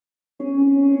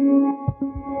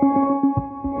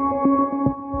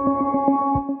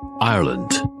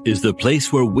Ireland is the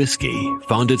place where whiskey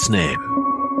found its name.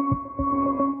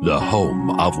 The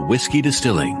home of whiskey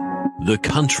distilling, the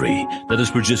country that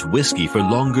has produced whiskey for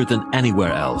longer than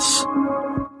anywhere else.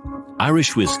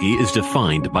 Irish whiskey is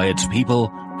defined by its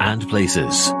people and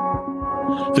places.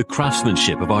 The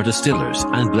craftsmanship of our distillers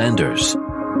and blenders.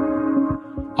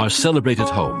 Our celebrated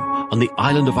home on the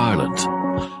island of Ireland,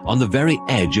 on the very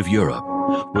edge of Europe,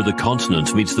 where the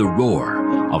continent meets the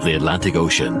roar of the Atlantic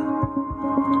Ocean.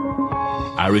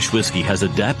 Irish whiskey has a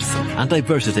depth and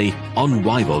diversity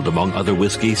unrivaled among other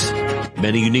whiskies,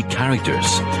 many unique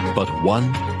characters, but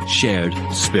one shared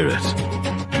spirit.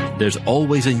 There's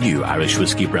always a new Irish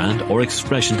whiskey brand or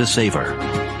expression to savour,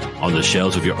 on the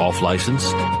shelves of your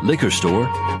off-license, liquor store,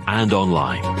 and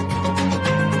online.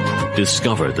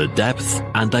 Discover the depth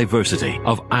and diversity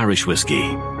of Irish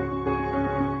whiskey.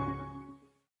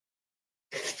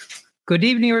 Good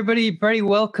evening, everybody. Very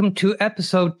welcome to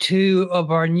episode 2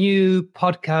 of our new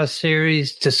podcast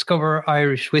series, Discover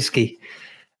Irish Whiskey.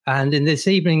 And in this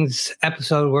evening's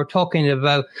episode, we're talking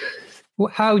about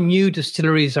how new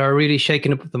distilleries are really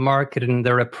shaking up the market and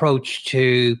their approach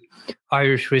to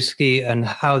Irish whiskey and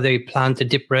how they plan to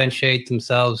differentiate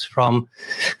themselves from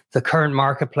the current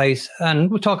marketplace. And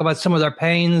we'll talk about some of their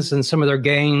pains and some of their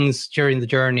gains during the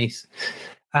journeys.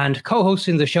 And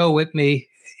co-hosting the show with me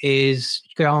is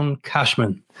John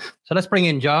Cashman. So let's bring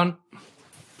in John.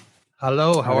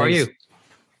 Hello, how are you?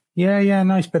 Yeah,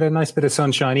 nice bit of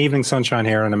sunshine, evening sunshine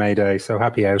here on a May Day. So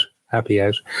happy out.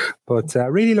 But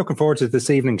really looking forward to this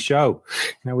evening's show.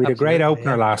 We had a great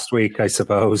opener last week, I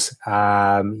suppose.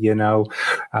 A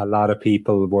lot of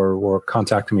people were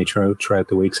contacting me throughout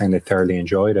the week saying they thoroughly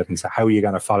enjoyed it, and so how are you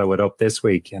going to follow it up this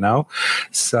week?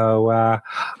 So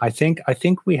I think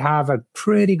we have a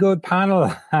pretty good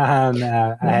panel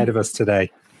ahead of us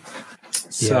today.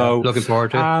 So looking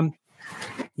forward to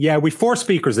it. We've 4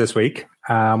 speakers this week.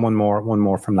 One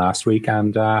more from last week.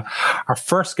 And our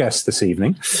first guest this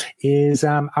evening is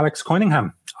Alex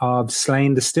Coyningham of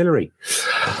Slane Distillery.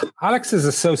 Alex's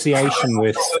association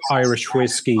with Irish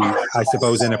whiskey, I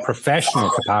suppose in a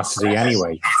professional capacity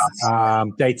anyway,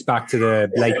 dates back to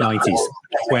the late 90s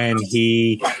when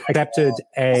he accepted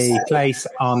a place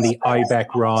on the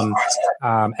IBEC run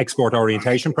export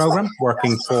orientation program,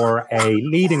 working for a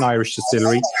leading Irish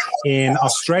distillery in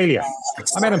Australia.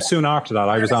 I met him soon after that.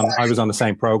 I was on the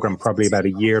same program probably about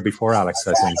a year before Alex,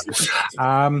 I think.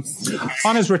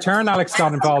 On his return, Alex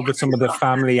got involved with some of the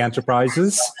family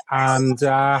enterprises, and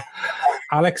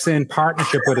Alex, in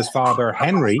partnership with his father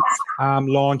Henry,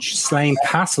 launched Slane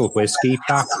Castle whiskey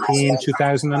back in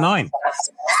 2009.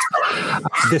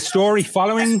 The story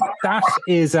following that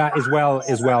is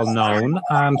well known.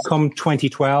 Come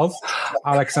 2012,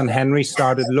 Alex and Henry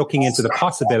started looking into the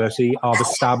possibility of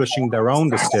establishing their own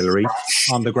distillery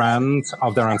on the grounds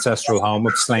of their ancestral home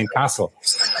of Slane Castle.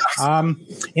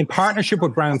 In partnership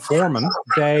with Brown-Forman,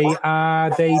 they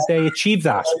achieved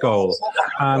that goal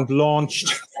and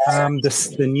launched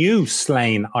the new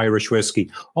Slane Irish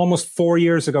whiskey almost 4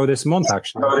 years ago this month,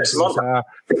 actually.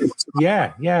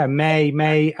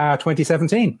 May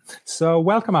 2017. So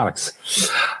welcome, Alex.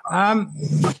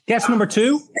 Guest number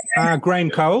 2, Graham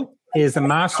Cole, is a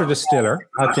master distiller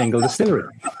at Dingle Distillery.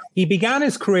 He began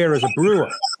his career as a brewer.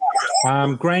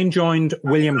 Graham joined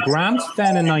William Grant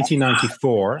then in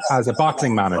 1994 as a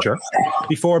bottling manager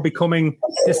before becoming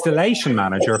distillation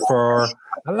manager for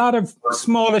a lot of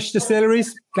smallish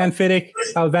distilleries, Glenfiddich,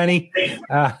 Balvenie,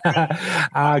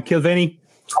 Kilvinny,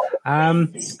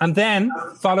 and then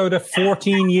followed a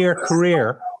 14-year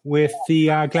career with the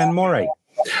Glenmoray.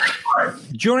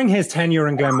 During his tenure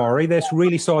in Glenmoray, this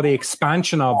really saw the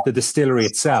expansion of the distillery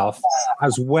itself,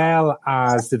 as well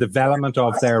as the development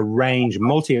of their range,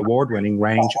 multi-award-winning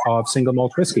range of single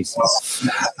malt whiskies.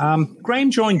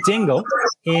 Graham joined Dingle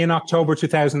in October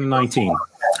 2019,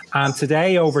 and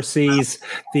today oversees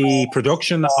the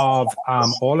production of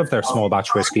all of their small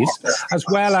batch whiskies, as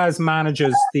well as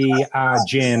manages the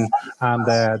gin and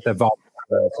the vodka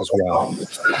as well.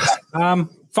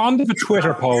 Fond of a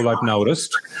Twitter poll, I've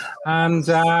noticed, and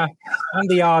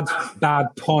the odd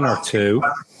bad pun or two.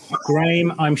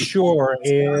 Graham, I'm sure,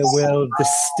 will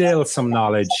distill some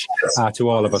knowledge to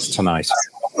all of us tonight.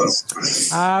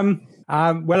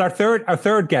 Well, our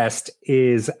third guest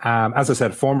is, as I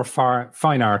said, former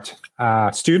fine art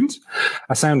student,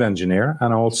 a sound engineer,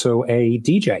 and also a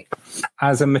DJ.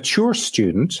 As a mature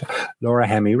student, Laura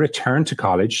Hemme returned to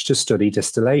college to study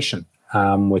distillation.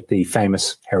 with the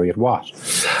famous Harriet Watt.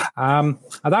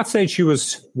 At that stage, she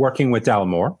was working with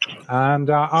Dalmore, and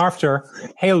after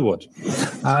Halewood.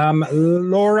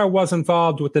 Laura was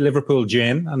involved with the Liverpool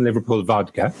Gin and Liverpool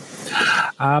Vodka,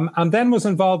 and then was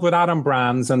involved with Adam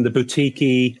Brands and the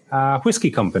boutique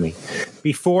whiskey company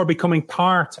before becoming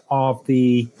part of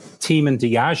the team in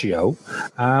Diageo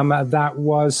that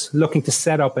was looking to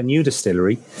set up a new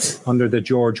distillery under the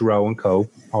George Rowe & Co.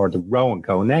 or the Rowe &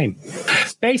 Co. name.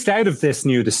 Based out of this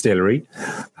new distillery,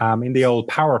 in the old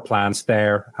power plants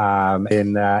there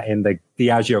in the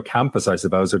Diageo campus, I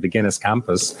suppose, or the Guinness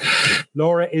campus,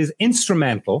 Laura is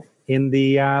instrumental in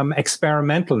the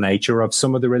experimental nature of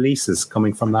some of the releases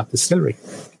coming from that distillery.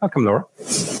 Welcome, Laura.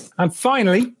 And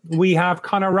finally, we have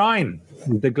Conor Ryan,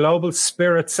 the Global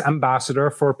Spirits Ambassador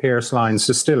for Pierce Lyons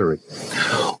Distillery,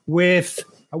 with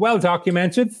a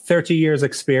well-documented 30 years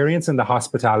experience in the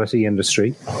hospitality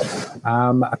industry.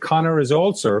 Conor is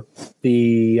also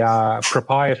the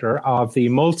proprietor of the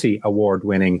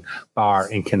multi-award-winning bar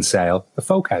in Kinsale, the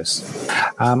Folk House.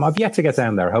 I've yet to get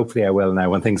down there. Hopefully I will now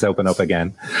when things open up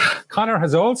again. Conor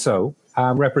has also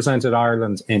represented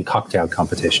Ireland in cocktail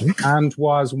competition and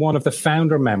was one of the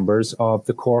founder members of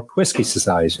the Cork Whisky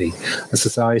Society, a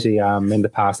society in the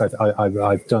past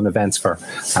I've done events for.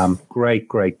 Great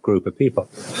group of people.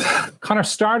 Conor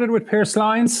started with Pierce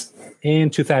Lyons in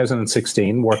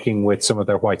 2016, working with some of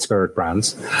their white spirit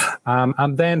brands.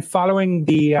 And then following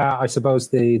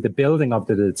the building of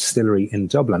the distillery in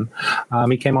Dublin,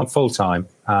 he came on full-time,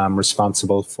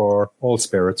 responsible for all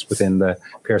spirits within the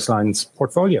Pierce Lyons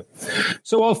portfolio.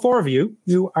 So all four of you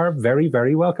are very,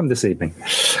 very welcome this evening.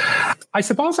 I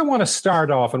suppose I want to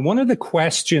start off, and one of the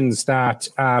questions that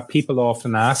people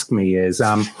often ask me is,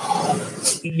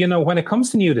 when it comes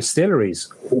to new distilleries,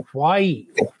 why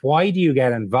do you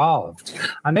get involved?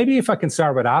 And maybe if I can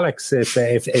start with Alex,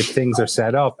 if things are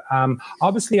set up.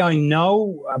 Obviously, I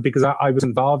know because I was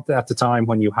involved at the time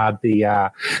when you had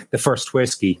the first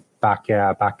whiskey back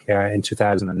in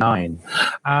 2009.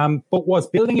 But was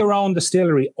building your own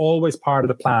distillery always part of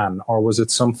the plan, or was it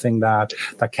something that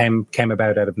came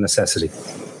about out of necessity?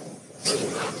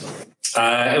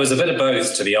 It was a bit of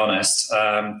both, to be honest.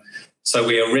 So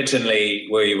we were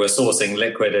sourcing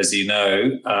liquid, as you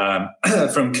know,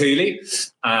 from Cooley,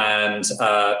 and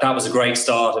that was a great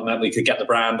start. It meant we could get the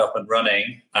brand up and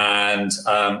running, and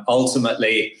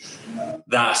ultimately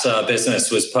that business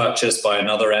was purchased by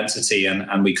another entity,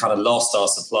 and we kind of lost our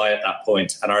supply at that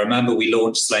point. And I remember we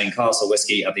launched Slane Castle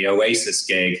Whiskey at the Oasis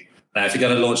gig. Now, if you're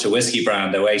going to launch a whiskey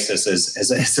brand, Oasis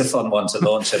is a fun one to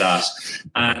launch it at.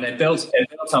 And it built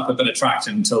up a bit of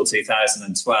traction until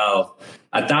 2012.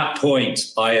 At that point,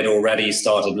 I had already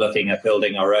started looking at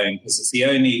building our own, because it's the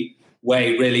only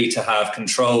way really to have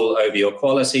control over your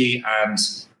quality and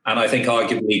I think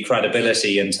arguably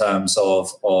credibility in terms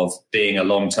of being a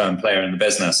long-term player in the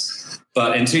business.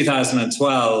 But in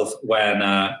 2012,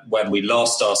 when we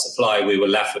lost our supply, we were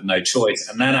left with no choice.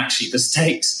 And then actually the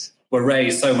stakes were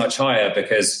raised so much higher,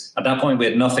 because at that point we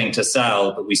had nothing to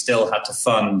sell, but we still had to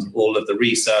fund all of the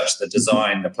research, the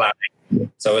design, the planning.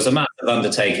 So it was a massive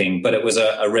undertaking, but it was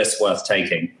a risk worth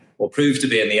taking, or proved to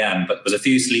be in the end, but there was a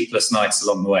few sleepless nights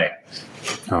along the way.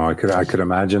 Oh, I could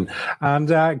imagine.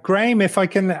 And Graham, if I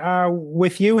can,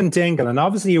 with you and Dingle, and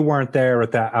obviously you weren't there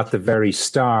at the very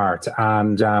start.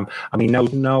 And I mean,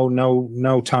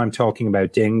 no time talking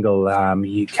about Dingle.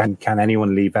 You can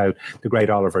anyone leave out the great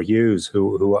Oliver Hughes,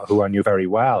 who I knew very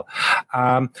well.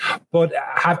 But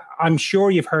I'm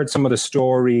sure you've heard some of the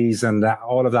stories and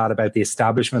all of that about the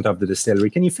establishment of the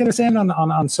distillery. Can you fill us in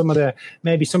on some of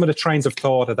the trains of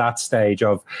thought at that stage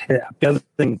of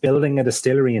building a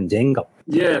distillery in Dingle?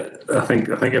 Yeah, I think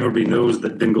everybody knows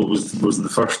that Dingle was the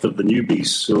first of the newbies.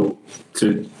 So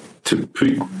to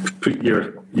put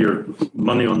your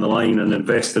money on the line and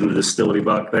invest in the distillery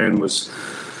back then was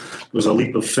a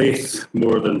leap of faith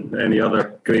more than any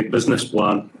other great business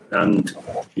plan. And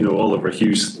Oliver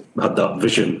Hughes had that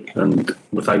vision, and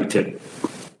without it,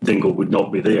 Dingle would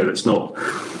not be there. It's not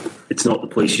the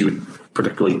place you would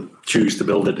particularly choose to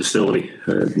build a distillery.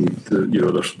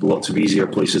 There's lots of easier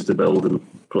places to build and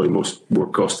probably more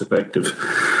cost-effective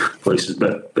places.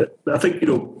 But I think,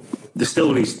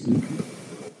 distilleries,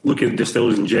 looking at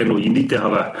distilleries in general, you need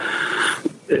to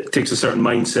it takes a certain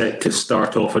mindset to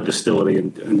start off a distillery,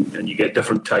 and you get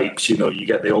different types. You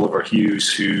get the Oliver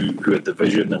Hughes who had the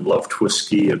vision and loved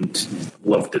whiskey and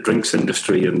loved the drinks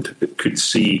industry and could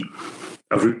see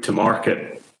a route to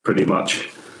market pretty much.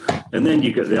 And then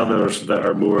you get the others that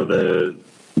are more the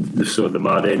sort of the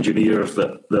mad engineers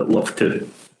that love to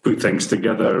put things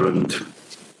together and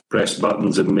press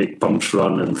buttons and make pumps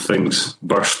run and things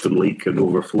burst and leak and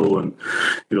overflow, and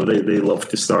they love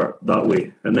to start that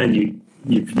way. And then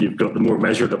you've got the more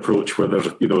measured approach where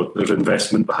there's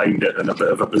investment behind it and a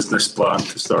bit of a business plan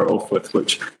to start off with,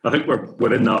 which I think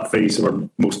we're in that phase, or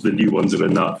most of the new ones are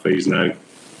in that phase now.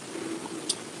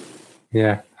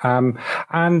 Yeah,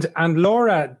 and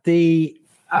Laura,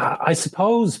 I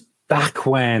suppose back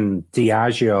when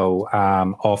Diageo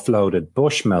offloaded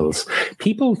Bushmills,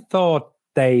 people thought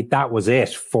that was it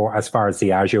for as far as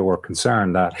Diageo were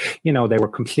concerned, that they were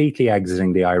completely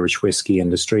exiting the Irish whiskey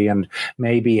industry, and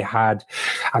maybe had,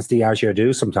 as Diageo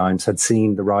do sometimes, had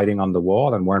seen the writing on the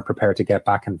wall and weren't prepared to get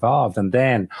back involved. And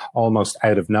then almost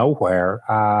out of nowhere,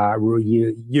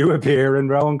 you appear and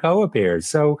Roe & Co appears.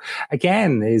 So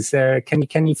again,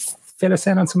 can you fill us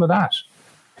in on some of that?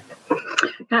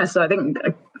 Yeah, so I think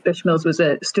Bushmills was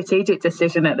a strategic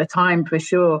decision at the time, for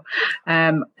sure.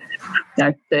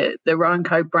 The Roe &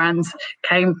 Co brand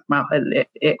came, well,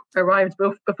 it arrived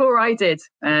before I did.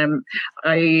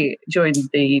 I joined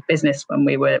the business when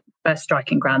we were first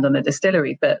striking ground on the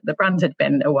distillery, but the brand had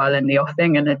been a while in the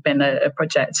offing and had been a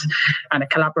project and a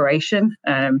collaboration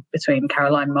between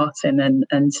Caroline Martin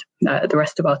and the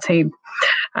rest of our team.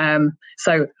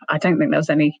 So I don't think there was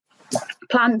any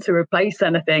plan to replace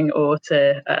anything or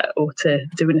to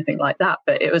do anything like that,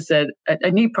 but it was a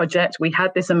new project. We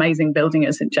had this amazing building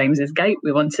at St James's Gate.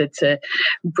 We wanted to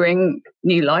bring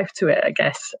new life to it, I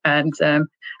guess, and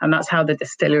that's how the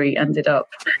distillery ended up.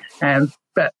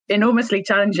 But enormously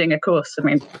challenging, of course. I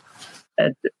mean,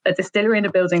 a distillery in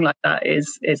a building like that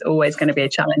is always going to be a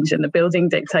challenge, and the building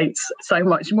dictates so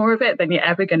much more of it than you're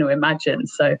ever going to imagine.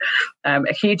 So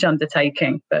a huge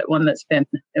undertaking, but one that's been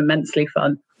immensely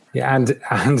fun. Yeah, and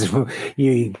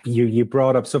you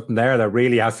brought up something there that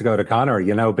really has to go to Conor.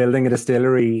 Building a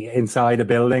distillery inside a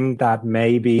building that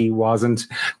maybe wasn't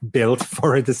built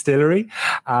for a distillery,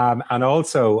 and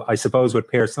also, I suppose, with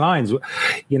Pearse Lyons,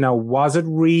 was it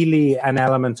really an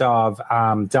element of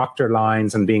Dr.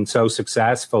 Lyons and being so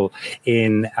successful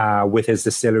in with his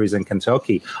distilleries in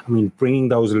Kentucky? I mean, bringing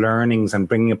those learnings and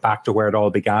bringing it back to where it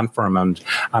all began for him,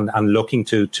 and looking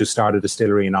to start a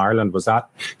distillery in Ireland. Was that,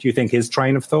 do you think, his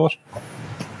train of thought?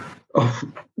 Oh,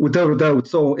 without a doubt.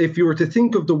 So if you were to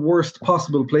think of the worst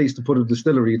possible place to put a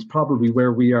distillery, it's probably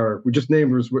where we are. We just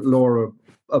neighbours with Laura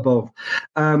above.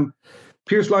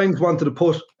 Pearse Lyons wanted to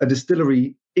put a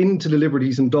distillery into the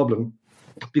Liberties in Dublin,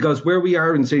 because where we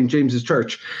are in St. James's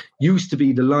Church used to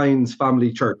be the Lyons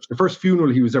family church. The first funeral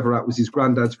he was ever at was his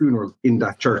granddad's funeral in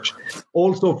that church.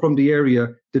 Also from the area,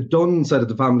 the Dunn side of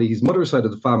the family, his mother's side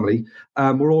of the family,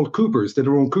 were all Coopers. They had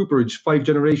their own cooperage, 5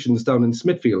 generations down in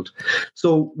Smithfield.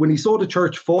 So when he saw the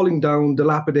church falling down,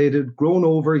 dilapidated, grown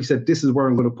over, he said, this is where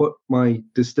I'm going to put my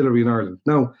distillery in Ireland.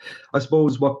 Now, I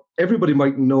suppose what everybody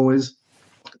might know is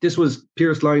this was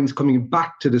Pearse Lyons coming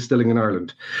back to distilling in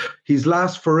Ireland. His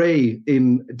last foray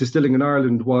in distilling in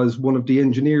Ireland was one of the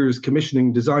engineers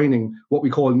designing what we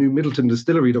call New Middleton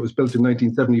Distillery that was built in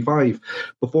 1975,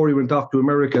 before he went off to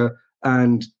America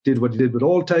and did what he did with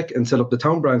Alltech and set up the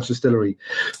Town Branch Distillery.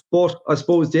 But I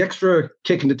suppose the extra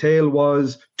kick in the tail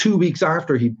was 2 weeks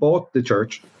after he bought the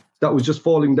church that was just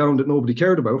falling down that nobody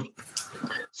cared about,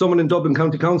 someone in Dublin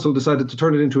County Council decided to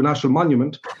turn it into a national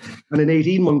monument, and an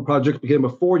 18-month project became a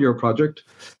 4-year project,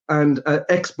 and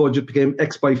X budget became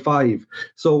X by 5.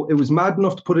 So it was mad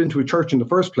enough to put it into a church in the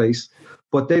first place,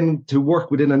 but then to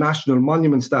work within a national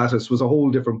monument status was a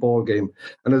whole different ballgame.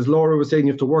 And as Laura was saying,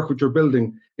 you have to work with your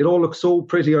building. It all looks so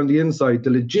pretty on the inside. The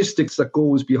logistics that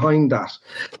goes behind that,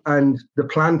 and the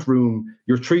plant room,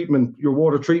 your treatment, your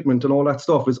water treatment, and all that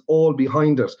stuff is all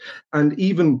behind it. And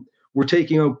even we're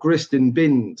taking out grist in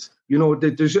bins.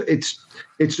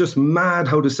 It's just mad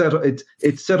how to set up.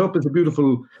 It's set up as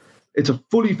it's a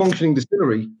fully functioning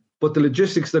distillery, but the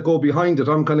logistics that go behind it,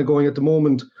 I'm kind of going at the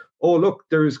moment, oh, look,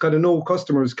 there's kind of no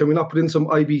customers. Can we not put in some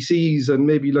IBCs and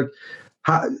maybe like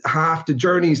half the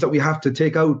journeys that we have to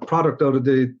take out product out of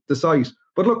the site?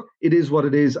 But look, it is what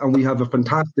it is, and we have a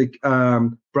fantastic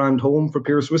brand home for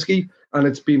Pearse Whiskey, and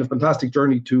it's been a fantastic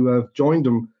journey to have joined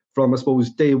them from, I suppose,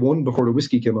 day one before the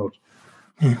whiskey came out.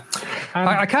 Yeah.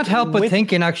 I can't help but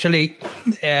thinking, actually,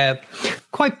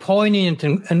 quite poignant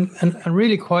and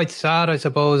really quite sad, I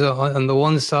suppose, on the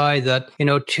one side, that,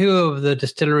 2 of the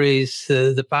distilleries,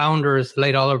 the founders,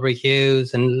 late Oliver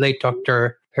Hughes and late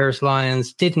Dr. Pearse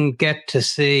Lyons, didn't get to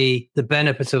see the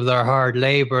benefits of their hard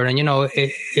labor. And,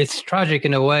 it's tragic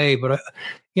in a way, but,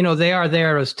 they are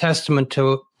there as testament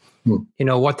to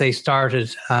what they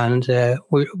started, and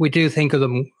we do think of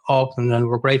them often, and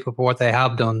we're grateful for what they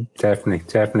have done.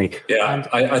 Definitely. Yeah, and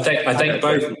I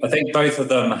think both of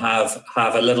them have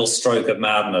a little stroke of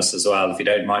madness as well, if you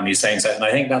don't mind me saying so. And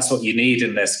I think that's what you need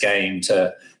in this game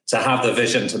to have the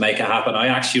vision to make it happen. I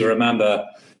actually remember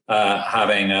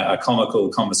having a comical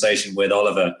conversation with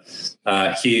Oliver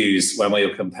Hughes when we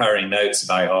were comparing notes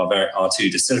about our two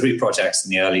distillery projects in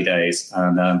the early days,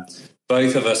 and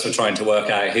both of us were trying to work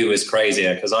out who was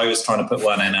crazier, because I was trying to put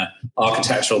one in an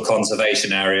architectural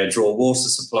conservation area, draw water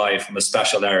supply from a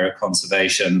special area of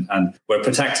conservation, and we're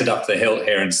protected up the hill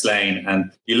here in Slane.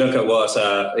 And you look at what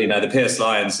the Pierce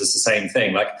Lyons is the same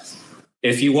thing. Like,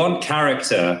 if you want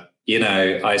character,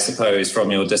 I suppose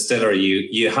from your distillery,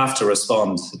 you have to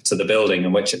respond to the building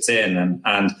in which it's in,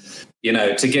 and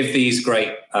to give these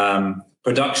great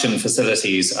production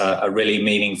facilities a really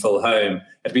meaningful home.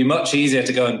 It'd be much easier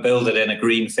to go and build it in a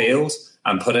green field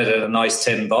and put it in a nice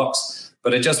tin box,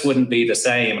 but it just wouldn't be the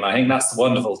same. And I think that's the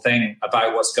wonderful thing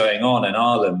about what's going on in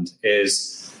Ireland,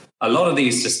 is a lot of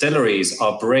these distilleries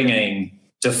are bringing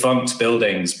defunct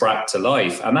buildings back to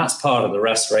life, and that's part of the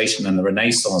restoration and the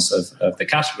renaissance of the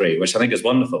category, which I think is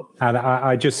wonderful. And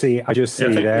I just see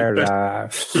there.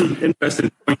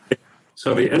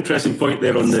 Interesting point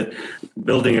there on the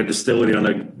building a distillery on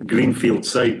a greenfield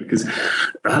site, because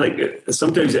I think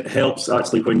sometimes it helps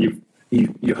actually when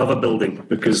you have a building,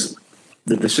 because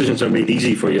the decisions are made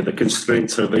easy for you. The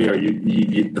constraints are there.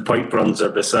 The pipe runs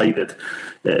are decided.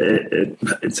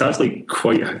 It's actually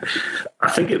I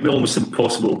think it'd be almost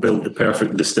impossible to build the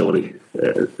perfect distillery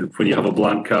when you have a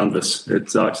blank canvas.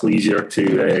 It's actually easier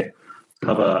to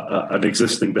have an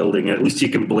existing building. At least you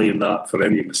can blame that for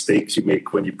any mistakes you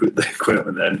make when you put the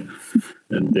equipment in,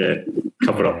 and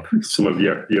cover up some of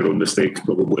your own mistakes,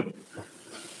 probably.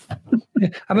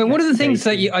 I mean, one of the things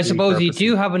that I suppose you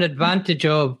do have an advantage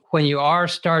of when you are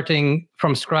starting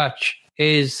from scratch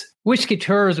is whiskey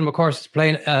tourism, of course, is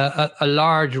playing a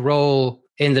large role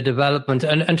in the development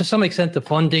and to some extent the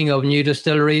funding of new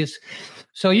distilleries.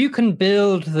 So you can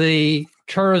build the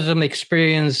tourism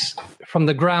experience from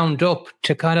the ground up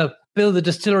to kind of build the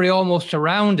distillery almost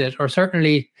around it, or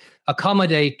certainly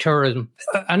accommodate tourism.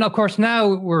 And of course,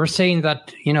 now we're seeing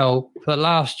that, for the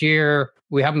last year,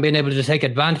 we haven't been able to take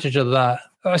advantage of that.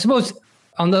 I suppose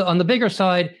on the bigger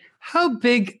side, how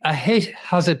big a hit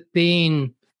has it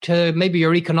been to maybe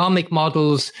your economic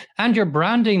models and your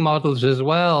branding models as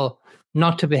well,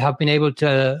 not to have been able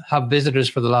to have visitors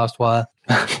for the last while?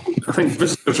 I think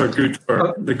visitors are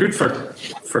good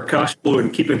for cash flow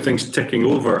and keeping things ticking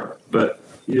over. But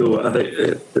I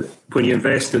think when you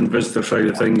invest in visitor side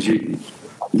of things,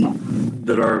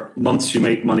 there are months you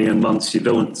make money and months you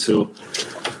don't. So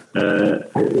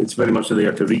it's very much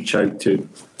there to reach out to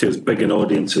as big an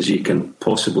audience as you can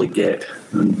possibly get.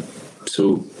 And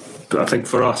so I think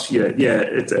for us,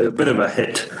 it's a bit of a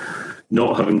hit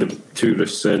not having the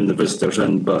tourists and the visitors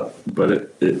in, but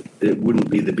it wouldn't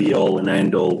be the be all and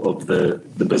end all of the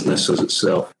business as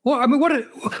itself. Well, I mean,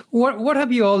 what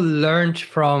have you all learned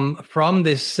from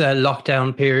this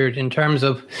lockdown period in terms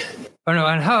of,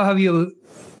 and how have you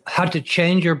had to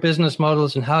change your business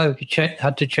models, and how have you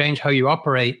had to change how you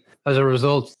operate as a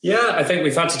result? Yeah, I think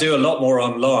we've had to do a lot more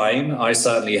online. I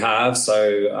certainly have.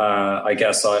 So I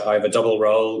guess I have a double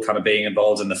role, kind of being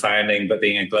involved in the founding, but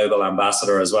being a global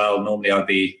ambassador as well. Normally I'd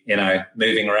be,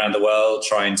 moving around the world,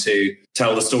 trying to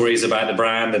tell the stories about the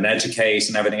brand and educate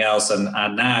and everything else. And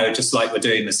now, just like we're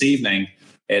doing this evening,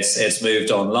 it's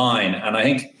moved online. And I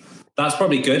think that's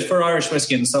probably good for Irish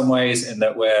whiskey in some ways, in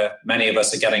that many of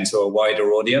us are getting to a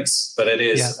wider audience, but it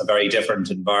is a very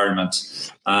different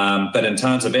environment. But in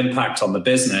terms of impact on the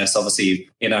business, obviously,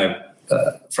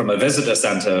 from a visitor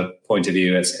centre point of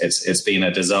view, it's been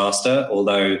a disaster.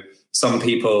 Although some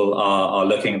people are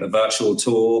looking at the virtual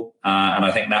tour, and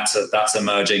I think that's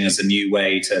emerging as a new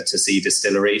way to see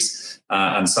distilleries.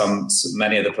 And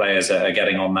many of the players are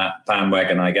getting on that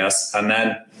bandwagon, I guess. And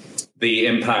then the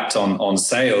impact on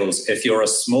sales, if you're a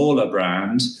smaller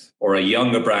brand or a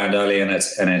younger brand early in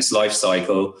its life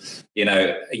cycle,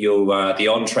 the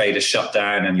on-trade is shut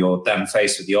down, and you're then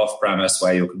faced with the off-premise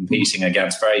where you're competing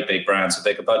against very big brands with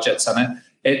bigger budgets, and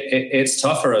it's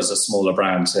tougher as a smaller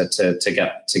brand to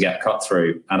get cut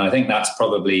through. And I think that's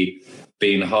probably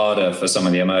been harder for some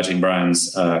of the emerging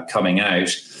brands coming out.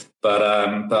 But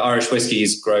Irish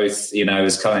whiskey's growth,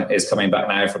 is coming back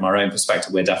now. From our own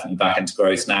perspective, we're definitely back into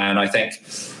growth now. And I think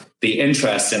the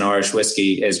interest in Irish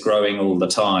whiskey is growing all the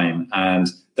time. And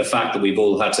the fact that we've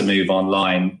all had to move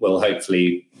online will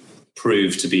hopefully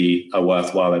prove to be a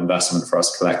worthwhile investment for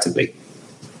us collectively.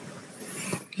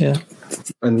 Yeah.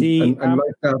 And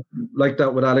like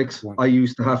that with Alex, I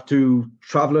used to have to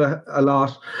travel a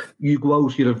lot. You go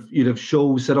out, you'd have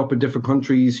shows set up in different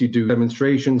countries, you do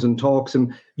demonstrations and talks,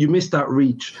 and you miss that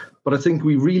reach. But I think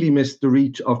we really missed the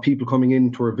reach of people coming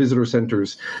into our visitor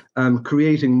centres,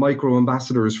 creating micro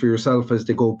ambassadors for yourself as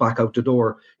they go back out the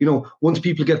door. Once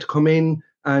people get to come in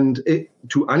and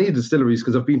to any of the distilleries,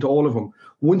 because I've been to all of them,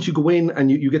 once you go in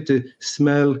and you get to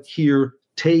smell, hear,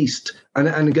 taste,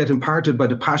 and get imparted by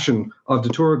the passion of the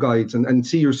tour guides and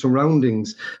see your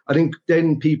surroundings, I think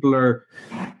then people are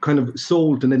kind of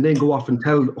sold, and then they go off and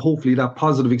tell, hopefully, that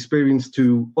positive experience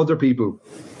to other people.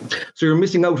 So you're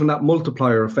missing out on that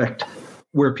multiplier effect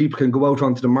where people can go out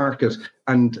onto the market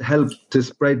and help to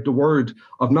spread the word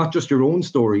of not just your own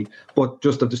story, but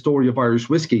just of the story of Irish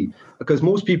whiskey. Because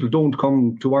most people don't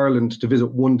come to Ireland to visit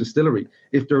one distillery.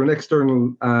 If they're an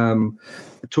external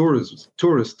tourist,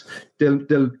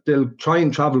 they'll try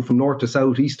and travel from north to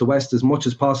south, east to west as much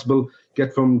as possible,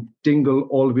 get from Dingle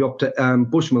all the way up to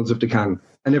Bushmills if they can,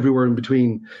 and everywhere in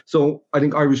between. So I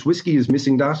think Irish whiskey is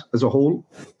missing that as a whole.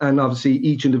 And obviously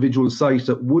each individual site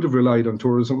that would have relied on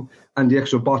tourism and the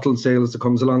extra bottle sales that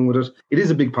comes along with it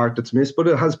is a big part that's missed, but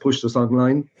it has pushed us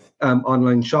online,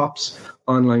 online shops,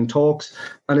 online talks.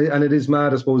 And it is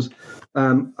mad, I suppose.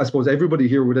 I suppose everybody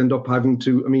here would end up having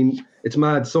to, it's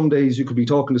mad. Some days you could be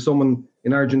talking to someone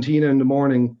in Argentina in the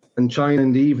morning and China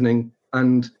in the evening,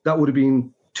 and that would have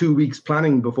been 2 weeks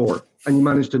planning before, and you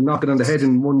managed to knock it on the head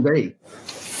in one day.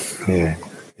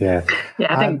 Yeah,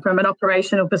 I think from an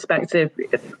operational perspective,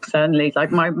 certainly,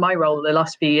 like my role the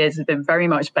last few years has been very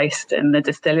much based in the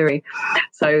distillery.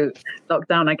 So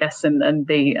lockdown, I guess, and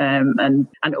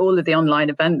all of the online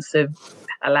events have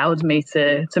allowed me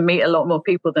to meet a lot more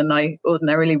people than I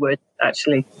ordinarily would,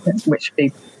 actually, which would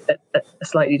be a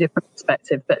slightly different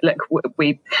perspective. But look,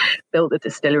 we built a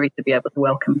distillery to be able to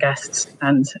welcome guests,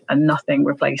 and nothing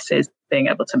replaces being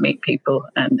able to meet people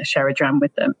and share a dram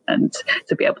with them and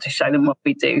to be able to show them what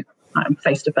we do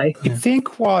face to face. I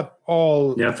think what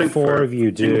all four of you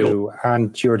do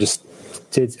and your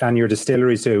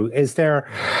distilleries do, is there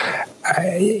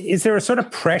a sort of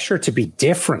pressure to be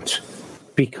different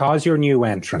because you're new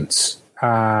entrants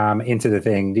into the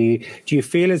thing? Do you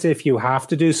feel as if you have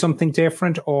to do something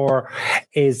different, or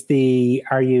is the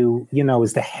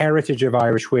heritage of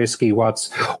Irish whiskey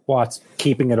what's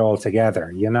keeping it all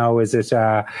together? Is it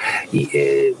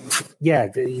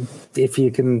if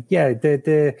you can,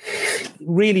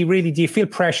 really, do you feel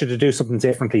pressure to do something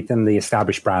differently than the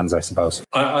established brands, I suppose?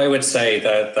 I would say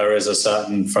that there is a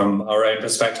certain, from our own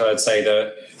perspective, I'd say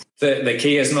that the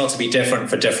key is not to be different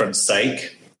for different's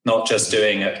sake, not just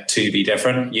doing it to be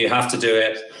different. You have to do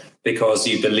it because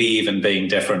you believe in being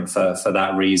different for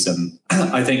that reason.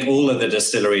 I think all of the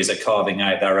distilleries are carving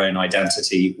out their own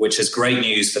identity, which is great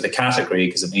news for the category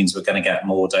because it means we're going to get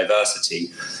more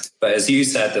diversity. But as you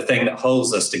said, the thing that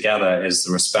holds us together is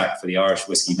the respect for the Irish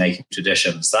whiskey making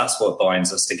traditions. That's what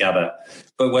binds us together.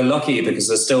 But we're lucky because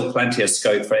there's still plenty of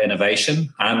scope for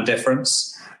innovation and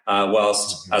difference,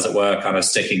 whilst, as it were, kind of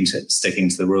sticking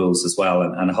to the rules as well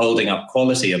and holding up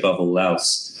quality above all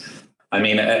else. I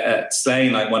mean, at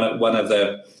Slane, like one of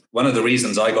the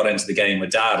reasons I got into the game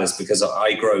with Dad is because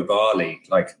I grow barley.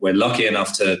 Like, we're lucky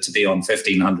enough to be on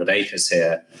 1,500 acres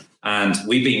here, and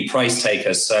we've been price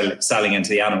takers selling into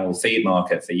the animal feed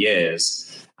market for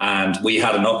years. And we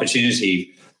had an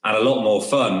opportunity and a lot more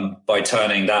fun by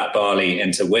turning that barley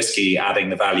into whiskey, adding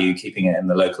the value, keeping it in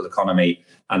the local economy,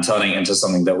 and turning it into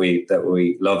something that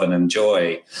we love and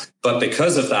enjoy. But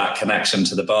because of that connection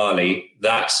to the barley,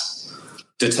 that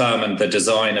determined the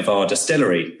design of our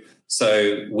distillery.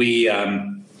 So we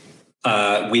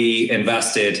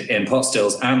invested in pot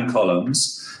stills and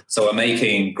columns. So we're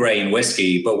making grain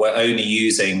whiskey, but we're only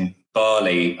using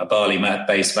a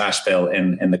barley-based mash bill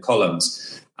in the columns.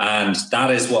 And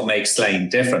that is what makes Slane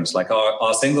different. Like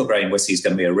our single grain whiskey is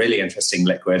going to be a really interesting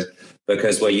liquid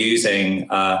because we're using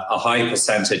a high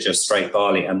percentage of straight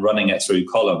barley and running it through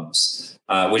columns,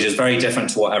 which is very different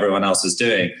to what everyone else is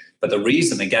doing. But the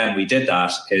reason, again, we did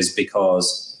that is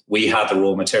because we had the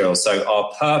raw materials. So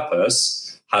our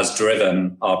purpose has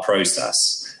driven our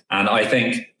process. And I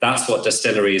think that's what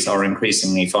distilleries are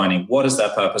increasingly finding. What is their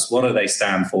purpose? What do they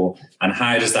stand for? And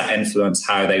how does that influence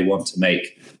how they want to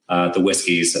make the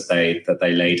whiskies that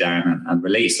they lay down and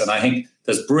release? And I think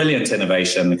there's brilliant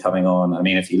innovation coming on. I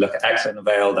mean, if you look at Eckland &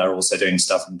 Vale, they're also doing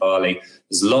stuff in barley.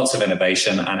 There's lots of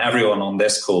innovation, and everyone on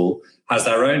this call has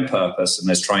their own purpose and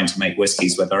is trying to make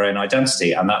whiskies with their own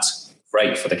identity. And that's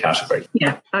great for the category.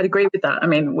 Yeah, I'd agree with that. I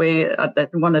mean,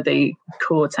 one of the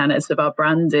core tenets of our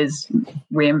brand is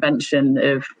reinvention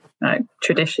of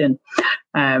tradition.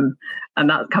 And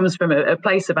that comes from a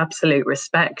place of absolute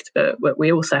respect. But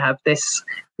we also have this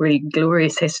really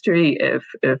glorious history of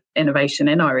innovation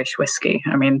in Irish whiskey.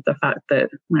 I mean, the fact that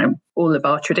all of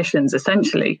our traditions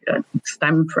essentially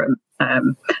stem from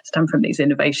these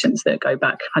innovations that go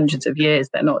back hundreds of years.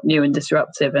 They're not new and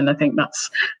disruptive, and I think that's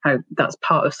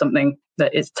part of something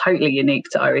that is totally unique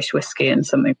to Irish whiskey, and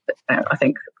something that I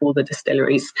think all the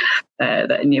distilleries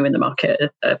that are new in the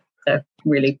market are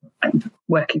really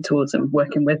working towards and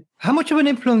working with. How much of an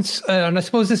influence, and I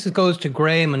suppose this goes to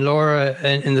Graham and Laura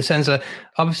in the sense that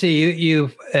obviously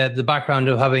you've the background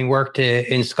of having worked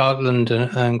in Scotland,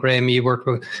 and Graham, you worked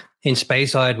in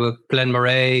Speyside with Glen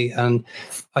Moray, and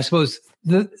I suppose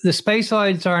the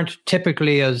Speysides aren't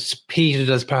typically as peated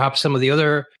as perhaps some of the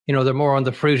other, they're more on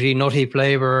the fruity, nutty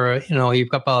flavour. You've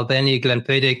got Balvenie,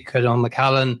 Glenfiddich,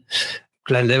 Macallan,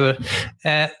 Glenlivet.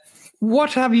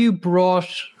 What have you brought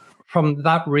from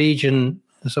that region,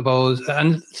 I suppose?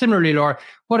 And similarly, Laura,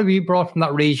 what have you brought from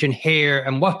that region here,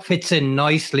 and what fits in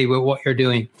nicely with what you're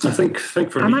doing? I think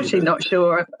for I'm me, actually not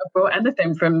sure I've brought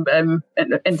anything from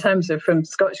in terms of from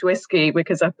Scotch whisky,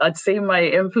 because I'd seen my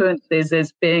influences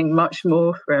as being much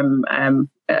more from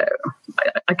I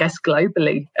guess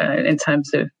globally in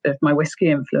terms of my whiskey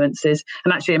influences.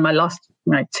 And actually in my last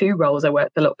 2 roles, I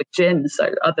worked a lot with gin,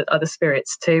 so other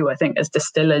spirits too. I think as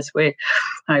distillers, we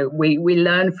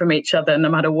learn from each other no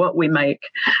matter what we make.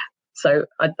 So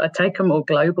I take a more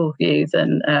global view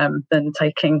than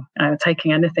taking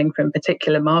anything from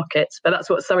particular markets. But that's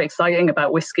what's so exciting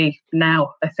about whiskey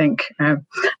now. I think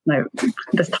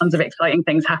there's tons of exciting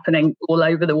things happening all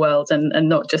over the world, and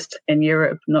not just in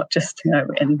Europe, not just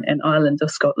in Ireland or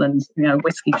Scotland.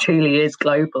 Whiskey truly is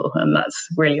global, and that's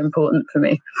really important for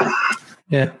me.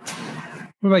 Yeah.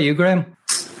 What about you, Graham?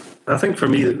 I think for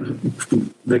me,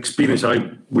 the experience I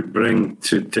would bring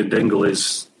to Dingle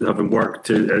is having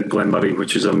worked at Glenmurray,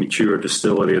 which is a mature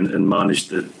distillery, and managed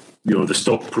the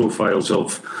stock profiles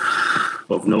of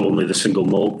not only the single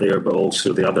malt there, but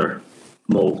also the other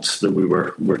malts that we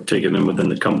were taking in within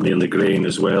the company, and the grain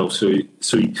as well. So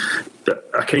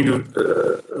I kind of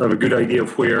have a good idea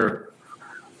of where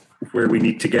we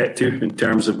need to get to in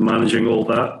terms of managing all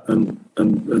that, and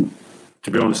to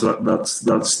be honest,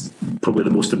 that's probably the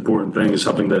most important thing, is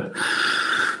having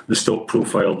the stock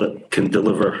profile that can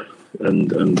deliver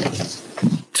and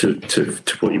to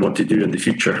what you want to do in the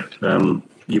future.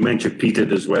 You mentioned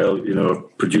peated as well.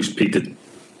 Produced peated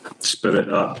spirit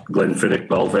at Glenfiddich,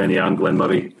 Balvenie, and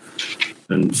Glenmurray,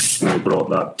 and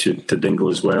brought that to Dingle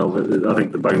as well. I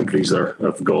think the boundaries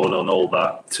have gone on all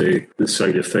that to the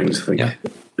side of things. I think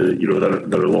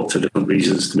there are lots of different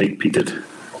reasons to make peated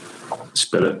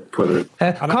spirit.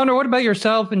 Conor, what about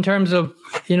yourself in terms of,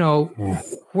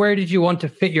 where did you want to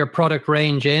fit your product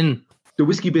range in? The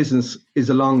whiskey business is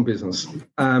a long business.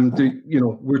 We're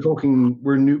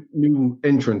new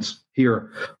entrants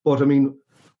here, but I mean,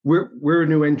 we're a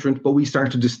new entrant, but we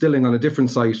started distilling on a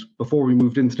different site before we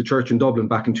moved into the church in Dublin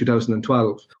back in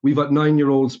 2012. We've got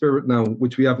 9-year-old spirit now,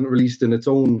 which we haven't released in its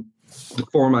own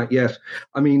format yet.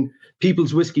 I mean,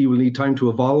 people's whiskey will need time to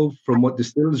evolve from what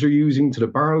distillers are using to the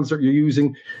barrels that you're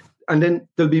using. And then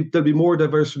there'll be more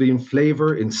diversity in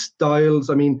flavour, in styles.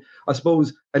 I mean, I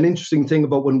suppose an interesting thing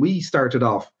about when we started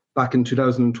off back in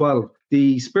 2012,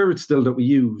 the spirit still that we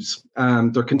use,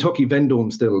 they're Kentucky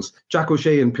Vendome stills. Jack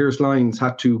O'Shea and Pierce Lyons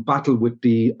had to battle with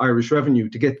the Irish Revenue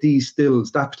to get these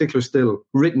stills, that particular still,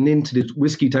 written into the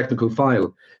whiskey technical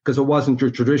file, because it wasn't your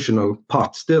traditional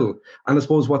pot still. And I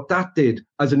suppose what that did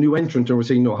as a new entrant, and we're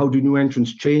saying, how do new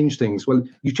entrants change things? Well,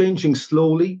 you change things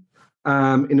slowly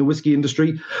in the whiskey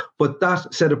industry, but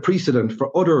that set a precedent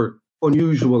for other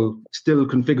unusual still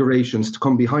configurations to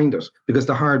come behind it, because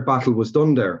the hard battle was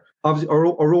done there. Obviously,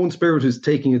 our own spirit is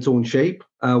taking its own shape.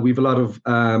 We've a lot of,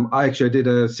 I did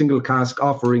a single cask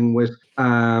offering with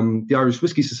the Irish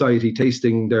Whisky Society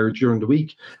tasting there during the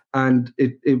week, and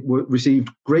it received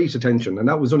great attention. And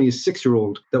that was only a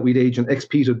 6-year-old that we'd aged in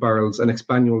ex-peated barrels and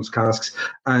ex-Banyuls casks,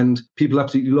 and people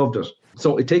absolutely loved it.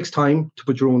 So it takes time to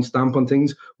put your own stamp on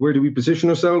things. Where do we position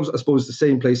ourselves? I suppose the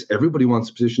same place everybody wants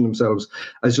to position themselves,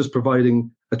 as just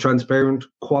providing a transparent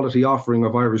quality offering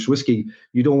of Irish whiskey.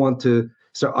 You don't want to...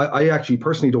 So I actually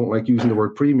personally don't like using the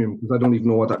word premium, because I don't even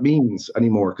know what that means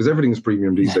anymore, because everything is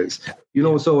premium these days.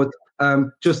 So it's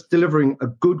just delivering a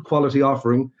good quality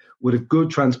offering with a good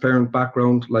transparent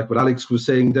background, like what Alex was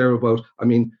saying there about, I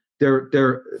mean,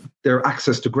 their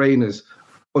access to grain is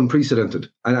unprecedented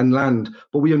and land,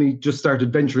 but we only just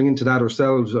started venturing into that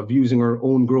ourselves, of using our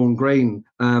own grown grain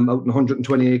out in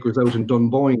 120 acres out in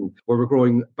Dunboyne, where we're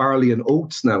growing barley and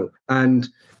oats now. And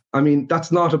I mean,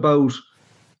 that's not about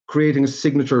creating a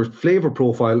signature flavor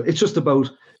profile. It's just about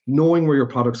knowing where your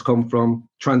products come from,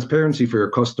 transparency for your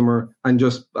customer, and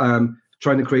just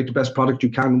trying to create the best product you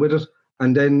can with it.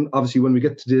 And then obviously when we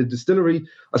get to the distillery,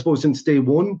 I suppose since day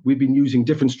one, we've been using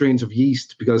different strains of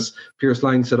yeast because Pierce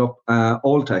Lyne set up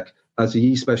Alltech as a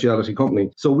yeast specialty company.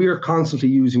 So we are constantly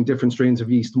using different strains of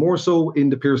yeast, more so in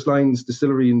the Pierce Lyne's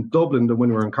distillery in Dublin than when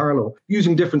we were in Carlow,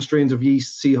 using different strains of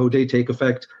yeast, see how they take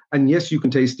effect. And yes, you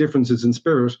can taste differences in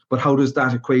spirit, but how does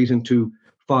that equate into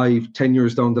 5-10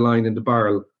 years down the line in the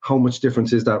barrel? How much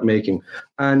difference is that making?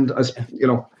 And as you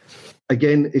know,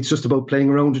 again, it's just about playing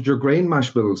around with your grain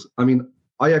mash bills. I mean,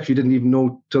 I actually didn't even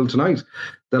know till tonight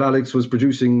that Alex was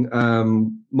producing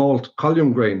malt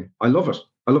column grain. I love it.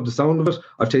 I love the sound of it.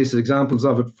 I've tasted examples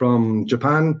of it from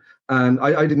Japan, and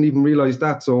I didn't even realize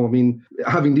that. So, I mean,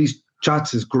 having these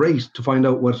chats is great to find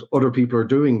out what other people are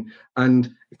doing,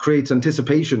 and it creates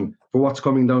anticipation for what's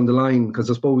coming down the line. Because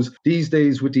I suppose these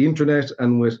days with the internet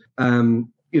and with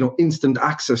instant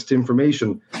access to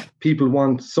information, people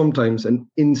want sometimes an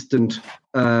instant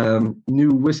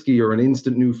new whiskey or an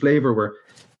instant new flavor where,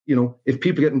 if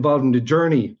people get involved in the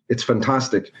journey, it's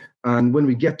fantastic. And when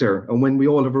we get there and when we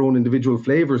all have our own individual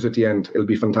flavors at the end, it'll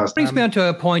be fantastic. Brings me on to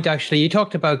a point, actually. You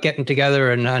talked about getting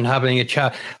together and having a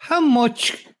chat. How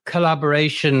much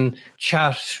collaboration,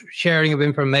 chat, sharing of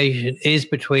information is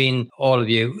between all of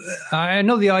you? I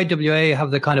know the IWA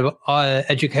have the kind of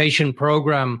education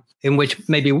program in which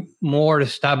maybe more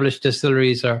established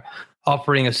distilleries are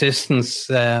offering assistance.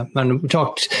 And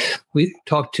we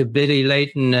talked to Billy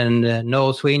Layton and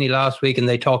Noel Sweeney last week, and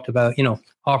they talked about,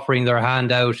 offering their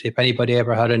hand out if anybody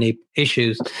ever had any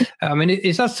issues. I mean,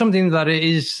 is that something that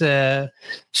is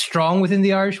strong within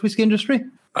the Irish whiskey industry?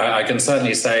 I can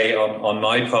certainly say on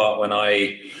my part, when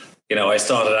I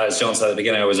started out, as John said at the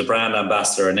beginning, I was a brand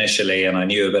ambassador initially, and I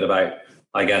knew a bit about,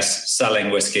 I guess, selling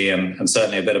whiskey and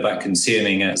certainly a bit about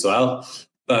consuming it as well.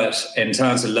 But in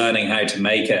terms of learning how to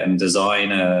make it and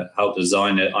help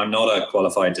design it, I'm not a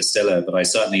qualified distiller, but I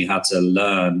certainly had to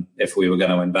learn if we were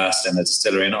going to invest in a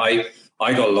distillery. And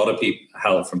I got a lot of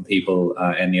help from people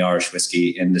in the Irish whiskey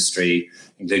industry,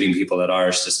 including people at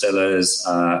Irish Distillers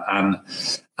and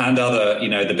other,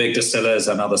 the big distillers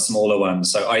and other smaller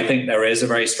ones. So I think there is a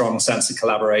very strong sense of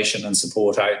collaboration and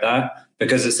support out there,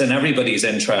 because it's in everybody's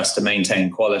interest to maintain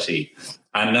quality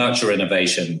and nurture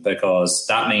innovation, because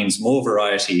that means more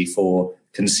variety for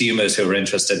consumers who are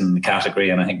interested in the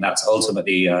category. And I think that's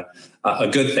ultimately a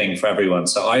good thing for everyone.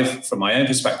 So from my own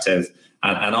perspective,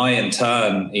 and I in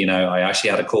turn, I actually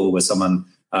had a call with someone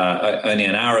only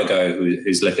an hour ago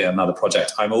who's looking at another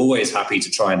project. I'm always happy to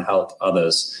try and help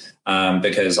others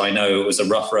because I know it was a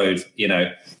rough road.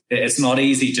 It's not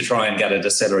easy to try and get a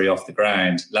distillery off the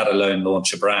ground, let alone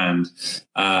launch a brand.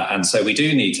 And so we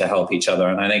do need to help each other.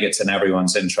 And I think it's in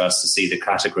everyone's interest to see the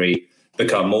category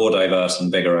become more diverse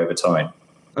and bigger over time.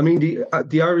 I mean,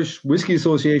 the Irish Whiskey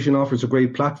Association offers a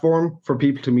great platform for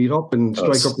people to meet up and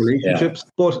strike up relationships.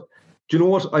 Yeah. But do you know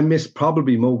what I miss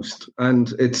probably most?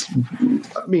 And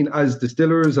as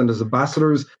distillers and as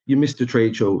ambassadors, you miss the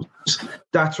trade shows.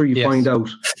 That's where you find out.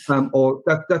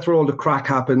 That's where all the crack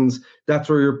happens. That's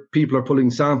where your people are pulling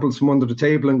samples from under the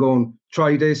table and going,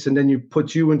 try this. And then you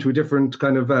put you into a different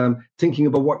kind of thinking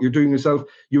about what you're doing yourself.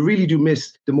 You really do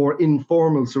miss the more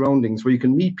informal surroundings where you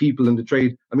can meet people in the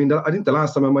trade. I mean, I think the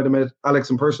last time I might have met Alex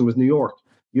in person was New York.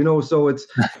 So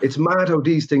it's mad how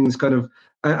these things kind of,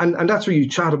 and that's where you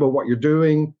chat about what you're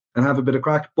doing and have a bit of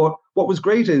crack. But what was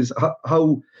great is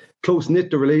how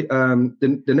close-knit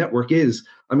the network is.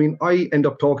 I mean, I end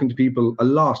up talking to people a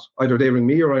lot, either they ring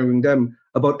me or I ring them,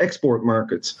 about export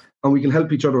markets. And we can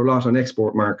help each other a lot on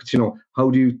export markets.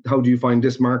 How do you find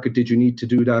this market? Did you need to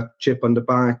do that chip on the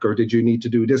back, or did you need to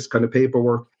do this kind of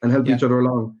paperwork and help each other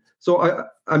along? So,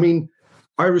 I mean,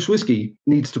 Irish whiskey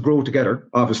needs to grow together,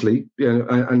 obviously,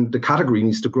 and the category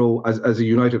needs to grow as a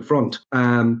united front.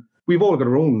 We've all got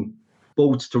our own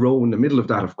boats to row in the middle of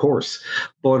that, of course.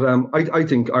 But I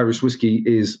think Irish whiskey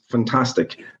is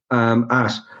fantastic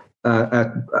at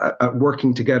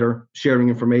working together, sharing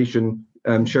information,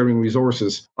 sharing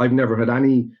resources. I've never had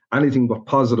anything but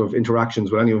positive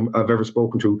interactions with anyone I've ever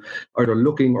spoken to, either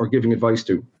looking or giving advice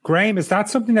to. Graham, is that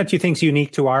something that you think is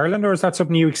unique to Ireland, or is that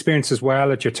something you experienced as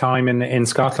well at your time in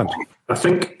Scotland? I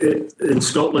think in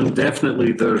Scotland,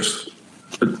 definitely there's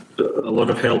a lot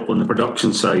of help on the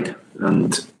production side,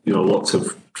 and lots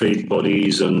of trade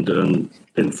bodies and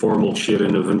informal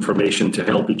sharing of information to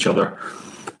help each other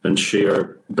and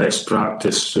share best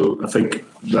practice. So I think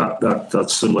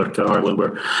that's similar to Ireland,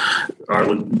 where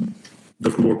Ireland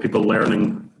there's more people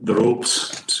learning the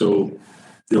ropes. So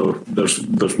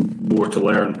there's more to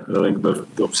learn. I think there's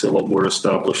obviously a lot more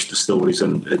established distilleries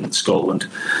in Scotland.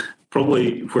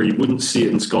 Probably where you wouldn't see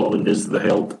it in Scotland is the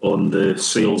help on the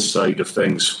sales side of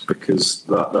things, because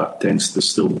that tends to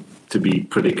still to be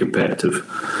pretty competitive.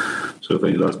 So I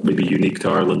think that's maybe unique to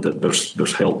Ireland, that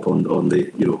there's help on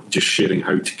the, just sharing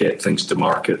how to get things to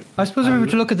market. I suppose if we were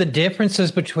to look at the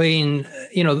differences between,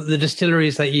 the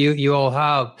distilleries that you all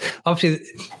have, obviously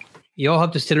you all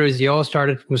have distilleries, you all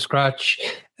started from scratch,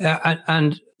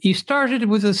 and you started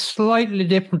with a slightly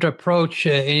different approach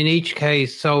in each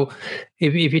case. So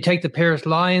if you take the Pearse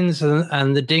Lyons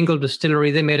and the Dingle Distillery,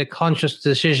 they made a conscious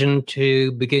decision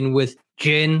to begin with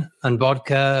gin and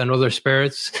vodka and other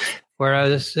spirits,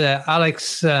 whereas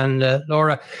Alex and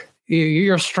Laura,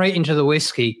 you're straight into the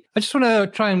whiskey. I just want to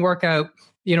try and work out,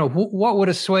 what would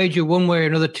have swayed you one way or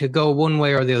another to go one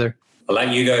way or the other? I'll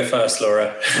let you go first,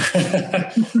 Laura.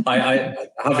 I'm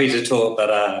happy to talk,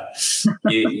 but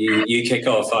you kick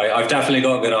off. I've definitely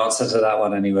got a good answer to that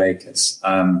one anyway,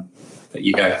 but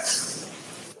you go.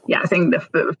 Yeah, I think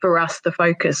for us, the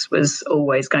focus was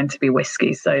always going to be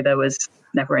whiskey. So there was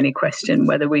never any question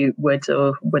whether we would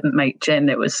or wouldn't make gin.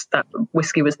 It was that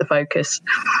whiskey was the focus.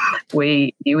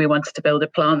 We knew we wanted to build a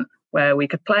plant where we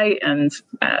could play and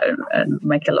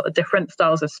make a lot of different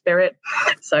styles of spirit.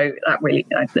 So that really,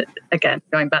 again,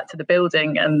 going back to the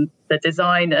building and the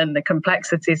design and the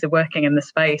complexities of working in the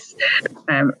space,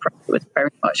 was very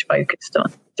much focused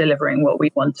on delivering what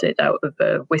we wanted out of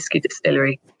a whiskey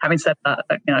distillery. Having said that,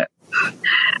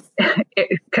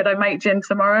 could I make gin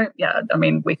tomorrow? Yeah, I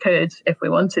mean, we could if we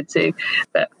wanted to,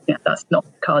 but that's not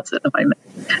the cards at the moment.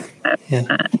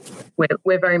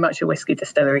 We're very much a whiskey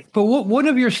distillery. But one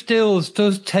of your stills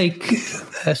does take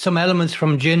some elements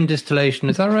from gin distillation.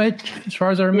 Is that right? As far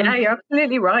as I remember? Yeah, you're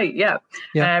absolutely right. Yeah.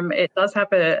 It does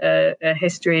have a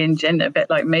history in gin, a bit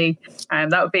like me.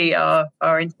 And that would be our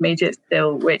intermediate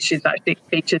still, which is actually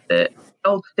featured the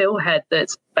old still head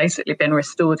that's basically been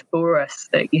restored for us.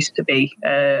 That used to be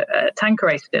a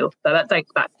Tanqueray still. So that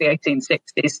dates back to the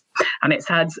 1860s. And it's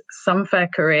had some fair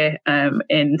career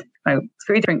in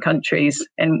 3 different countries,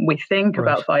 and we think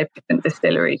about 5 different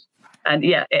distilleries. And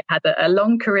it had a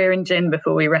long career in gin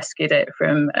before we rescued it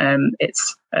from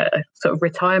its sort of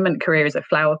retirement career as a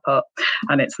flower pot.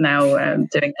 And it's now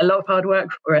doing a lot of hard work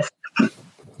for us.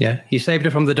 Yeah, you saved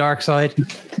it from the dark side.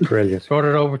 Brilliant. Brought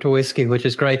it over to whiskey, which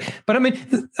is great. But I mean,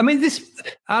 this,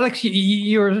 Alex,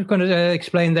 you were going to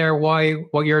explain there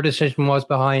what your decision was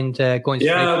behind going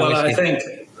straight to whiskey. I think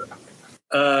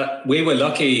we were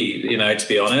lucky, to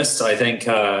be honest. I think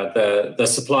the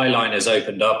supply line has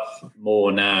opened up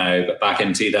more now, but back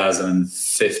in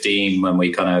 2015 when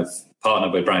we kind of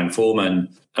partnered with Brown-Forman,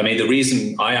 I mean, the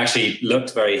reason I actually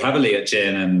looked very heavily at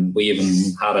gin, and we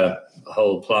even had a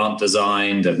whole plant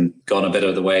designed and gone a bit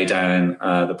of the way down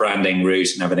the branding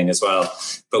route and everything as well.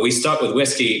 But we stuck with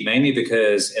whiskey mainly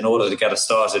because in order to get us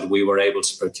started, we were able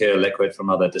to procure liquid from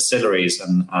other distilleries,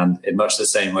 and in much the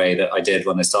same way that I did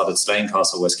when I started Slane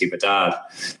Castle Whiskey for Dad.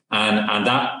 And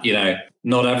that,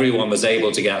 not everyone was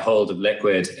able to get hold of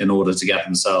liquid in order to get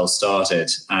themselves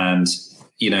started. And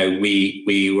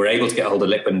we were able to get hold of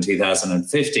liquid in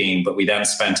 2015, but we then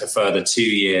spent a further 2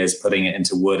 years putting it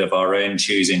into wood of our own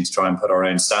choosing to try and put our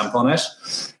own stamp on it.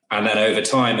 And then over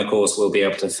time, of course, we'll be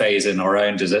able to phase in our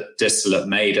own distillate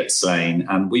made at Slane.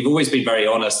 And we've always been very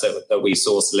honest that we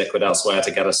source liquid elsewhere to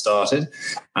get us started.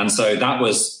 And so that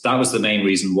was the main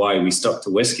reason why we stuck to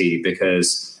whiskey,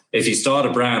 because if you start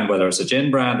a brand, whether it's a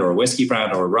gin brand or a whiskey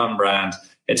brand or a rum brand,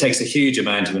 it takes a huge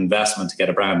amount of investment to get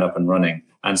a brand up and running.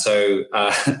 And so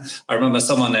I remember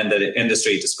someone in the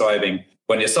industry describing,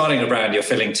 when you're starting a brand, you're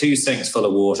filling 2 sinks full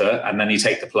of water and then you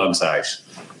take the plugs out.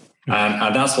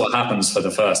 And that's what happens for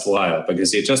the first while,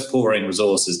 because you're just pouring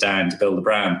resources down to build a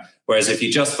brand. Whereas if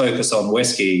you just focus on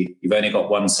whiskey, you've only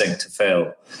got 1 sink to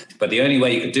fill. But the only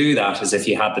way you could do that is if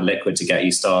you had the liquid to get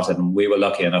you started. And we were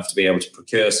lucky enough to be able to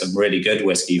procure some really good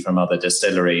whiskey from other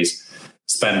distilleries,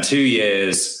 spend 2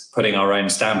 years putting our own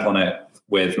stamp on it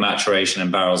with maturation in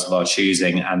barrels of our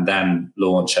choosing, and then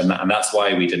launch. And that's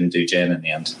why we didn't do gin in the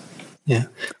end. Yeah.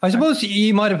 I suppose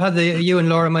you and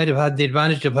Laura might have had the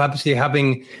advantage of obviously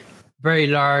having very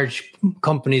large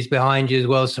companies behind you as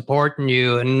well, supporting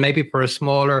you. And maybe for a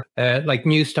smaller, like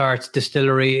New Starts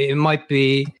distillery, it might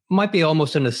be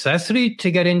almost a necessity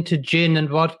to get into gin and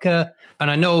vodka.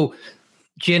 And I know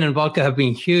gin and vodka have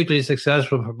been hugely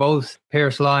successful for both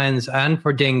Pearse Lyons and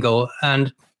for Dingle.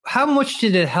 And how much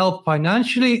did it help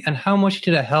financially, and how much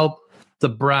did it help the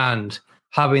brand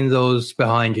having those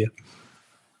behind you?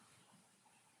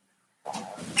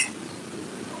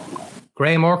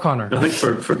 Graham or Connor? I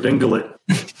think for Dingle,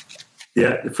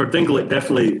 Yeah, for Dingle, it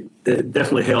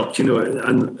definitely helped,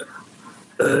 and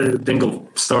Dingle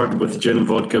started with gin and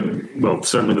vodka, well,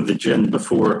 certainly with the gin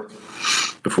before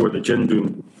the gin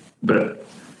boom, but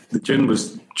the gin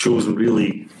was chosen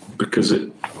really because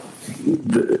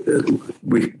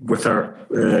with our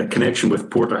connection with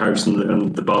Porterhouse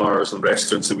and the bars and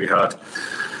restaurants that we had,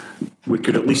 we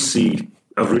could at least see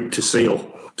a route to sale.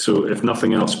 So if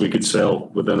nothing else, we could sell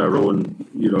within our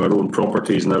own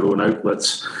properties and our own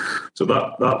outlets. So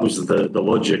that was the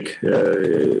logic.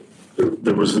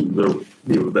 There was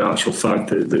the actual fact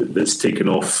that it's taken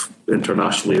off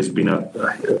internationally has been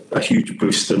a huge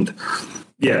boost, and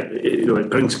it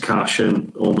brings cash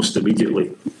in almost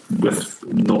immediately with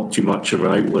not too much of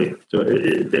an outlay. So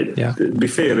to be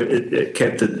fair, it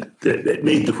kept it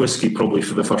made the whiskey probably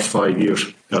for the first 5 years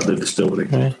at the distillery.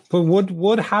 Right. But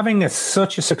would having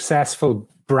such a successful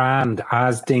brand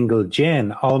as Dingle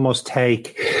Gin almost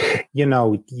take,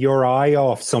 your eye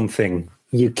off something?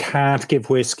 You can't give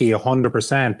whiskey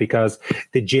 100% because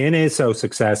the gin is so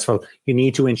successful. You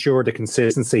need to ensure the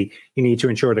consistency, you need to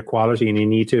ensure the quality, and you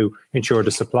need to ensure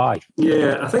the supply.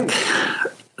 Yeah, I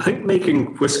think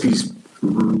making whiskies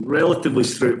relatively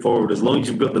straightforward as long as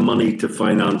you've got the money to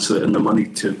finance it and the money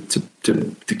to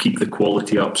keep the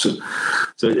quality up. So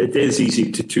it is easy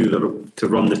to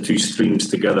run the two streams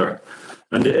together.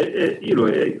 And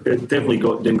it definitely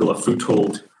got Dingle a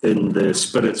foothold in the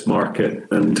spirits market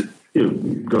and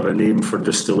got a name for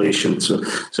distillation. So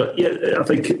I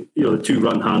think the two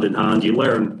run hand in hand. You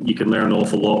can learn an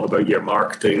awful lot about your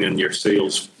marketing and your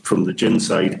sales from the gin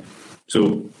side.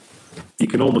 So you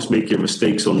can almost make your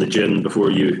mistakes on the gin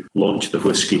before you launch the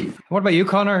whiskey. What about you,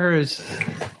 Conor?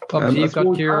 Obviously you've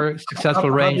got your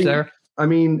successful range there. I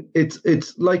mean,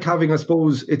 it's like having, I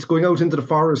suppose, it's going out into the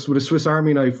forest with a Swiss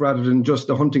Army knife rather than just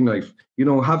a hunting knife.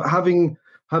 Having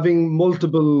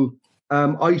multiple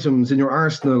items in your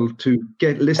arsenal to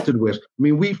get listed with. I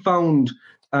mean, we found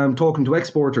talking to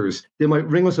exporters, they might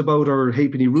ring us about our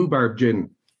Halfpenny Rhubarb gin,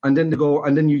 and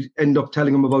then you end up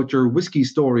telling them about your whiskey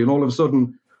story, and all of a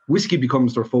sudden whiskey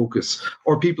becomes their focus.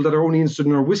 Or people that are only interested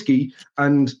in our whiskey,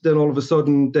 and then all of a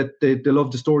sudden that they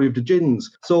love the story of the gins.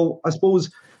 So I suppose,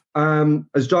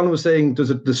 as John was saying,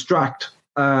 does it distract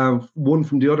one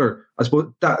from the other? I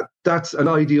suppose that's an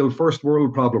ideal first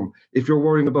world problem. If you're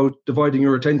worrying about dividing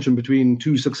your attention between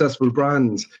two successful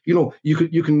brands, you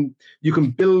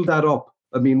can build that up.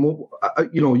 I mean,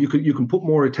 you can put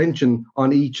more attention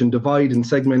on each and divide and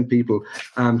segment people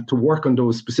to work on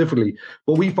those specifically.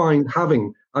 But we find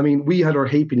we had our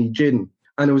Halfpenny gin,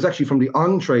 and it was actually from the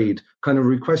on-trade kind of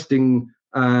requesting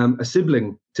a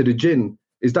sibling to the gin.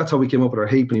 That's how we came up with our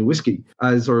Halfpenny whiskey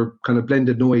as our kind of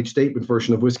blended no-age statement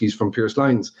version of whiskies from Pierce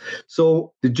Lyons.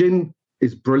 So the gin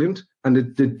is brilliant, and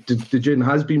the gin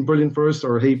has been brilliant for us,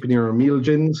 our Halfpenny or our meal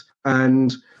gins.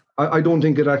 And I don't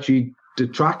think it actually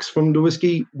detracts from the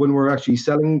whiskey when we're actually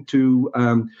selling to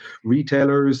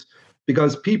retailers,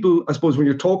 because people, I suppose, when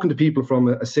you're talking to people from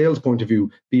a sales point of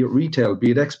view, be it retail, be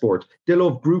it export, they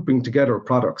love grouping together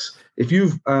products. If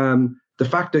you've the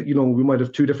fact that, we might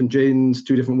have two different gins,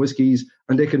 two different whiskies,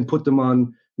 and they can put them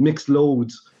on mixed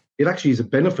loads, it actually is a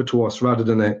benefit to us rather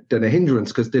than a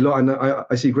hindrance, because and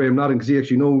I see Graham nodding because he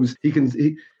actually knows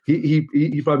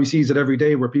he probably sees it every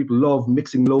day where people love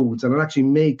mixing loads, and it actually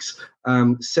makes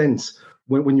sense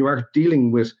when you are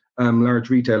dealing with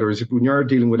large retailers, when you are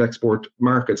dealing with export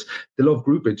markets. They love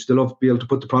groupage, they love to be able to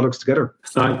put the products together.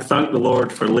 Thank the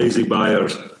Lord for lazy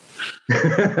buyers.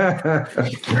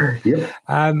 Yep.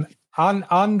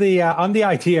 On the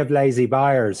idea of lazy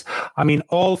buyers, I mean,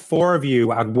 all four of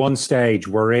you at one stage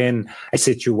were in a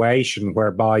situation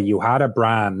whereby you had a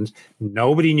brand,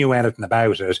 nobody knew anything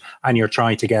about it, and you're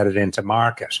trying to get it into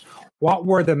market. What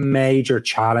were the major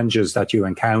challenges that you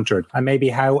encountered, and maybe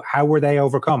how were they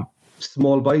overcome?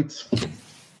 Small bites.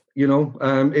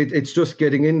 It's just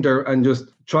getting in there and just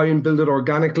try and build it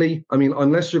organically. I mean,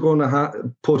 unless you're going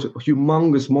to put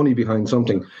humongous money behind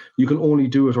something, you can only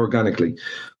do it organically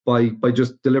by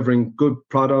just delivering good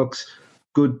products,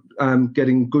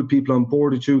 getting good people on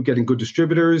board with you, getting good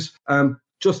distributors,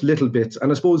 just little bits.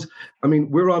 And I suppose,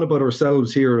 we're on about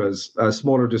ourselves here as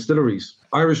smaller distilleries.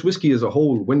 Irish whiskey as a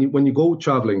whole, when you go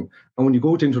traveling and when you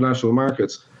go to international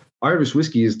markets, Irish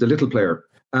whiskey is the little player.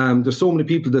 There's so many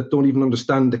people that don't even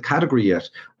understand the category yet,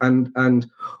 and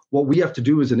what we have to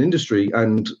do as an industry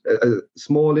and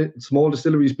small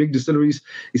distilleries, big distilleries,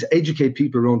 is educate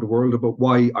people around the world about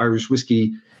why Irish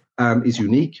whiskey is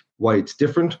unique, why it's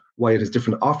different, why it has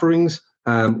different offerings,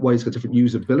 why it's got different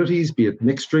usabilities, be it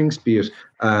mixed drinks, be it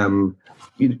food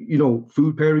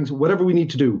pairings, whatever we need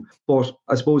to do. But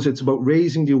I suppose it's about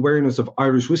raising the awareness of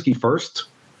Irish whiskey first,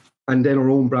 and then our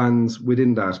own brands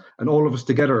within that. And all of us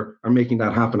together are making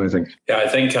that happen, I think. Yeah, I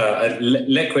think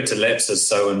liquid to lips is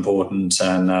so important.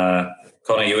 And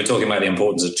Connor, you were talking about the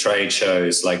importance of trade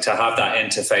shows, like to have that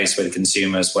interface with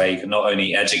consumers where you can not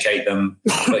only educate them,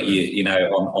 but you know,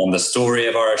 on the story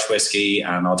of Irish whiskey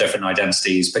and our different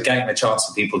identities, but getting the chance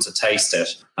for people to taste it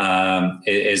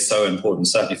is so important,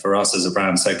 certainly for us as a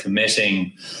brand. So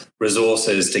committing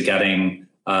resources to giving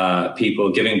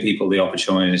people the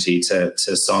opportunity to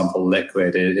sample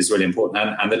liquid is really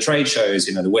important. And the trade shows,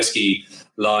 you know, the Whiskey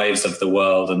Lives of the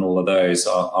world and all of those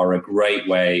are a great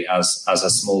way as a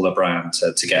smaller brand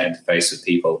to get interface with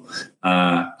people.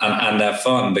 And they're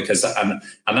fun because and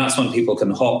that's when people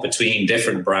can hop between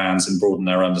different brands and broaden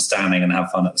their understanding and have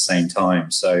fun at the same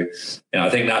time. So, you know, I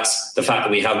think that's the fact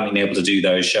that we haven't been able to do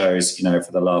those shows, you know,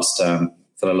 for the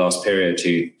last period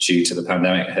due to the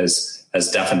pandemic has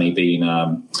definitely been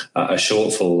a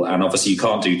shortfall. And obviously you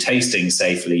can't do tasting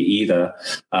safely either,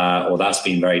 or that's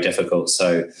been very difficult.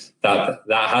 So that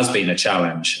has been a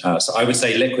challenge. So I would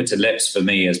say liquid to lips for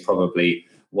me is probably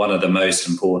one of the most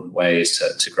important ways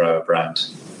to grow a brand.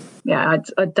 Yeah,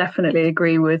 I definitely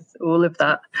agree with all of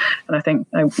that. And I think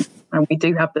and we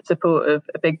do have the support of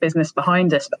a big business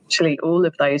behind us. But actually, all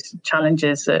of those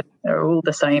challenges are all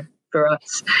the same for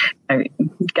us.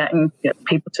 Getting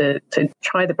people to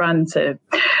try the brand, to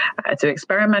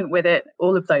experiment with it,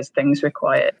 all of those things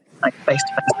require like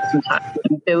face-to-face contact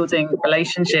and building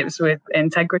relationships with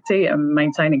integrity and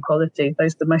maintaining quality.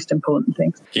 Those are the most important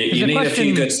things. You need a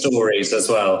few good stories as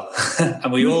well.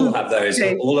 And we all have those.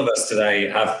 Okay. All of us today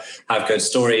have good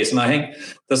stories. And I think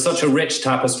there's such a rich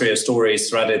tapestry of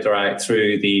stories threaded right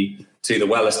through to the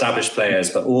well-established players,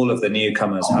 but all of the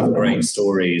newcomers have great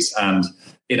stories. And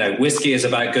you know, whiskey is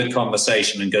about good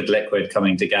conversation and good liquid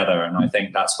coming together. And I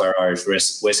think that's where Irish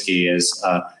whiskey is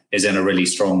in a really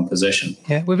strong position.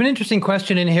 Yeah, we have an interesting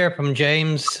question in here from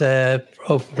James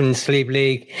Open Sleeve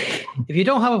League. If you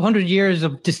don't have 100 years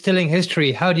of distilling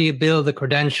history, how do you build the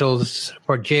credentials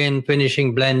for gin,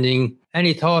 finishing, blending?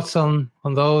 Any thoughts on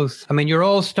those? I mean, you're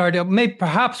all started, maybe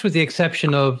perhaps with the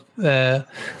exception of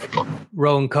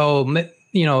Rowan Cole,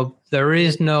 you know, there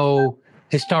is no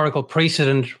historical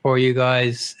precedent for you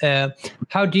guys.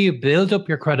 How do you build up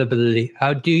your credibility?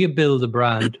 How do you build a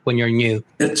brand when you're new?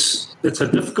 It's a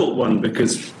difficult one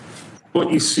because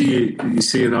what you see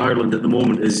in Ireland at the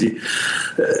moment is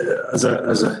as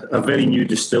a very new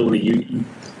distillery,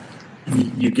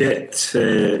 you get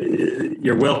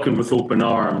you're welcomed with open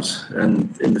arms,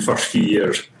 and in the first few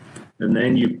years, and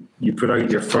then you put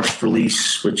out your first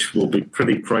release, which will be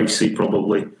pretty pricey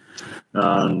probably.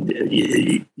 And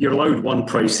you're allowed one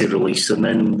pricey release, and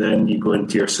then you go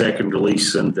into your second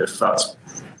release, and if that's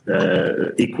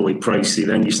equally pricey,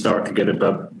 then you start to get a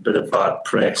bit of bad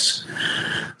press.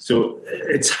 So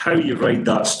it's how you ride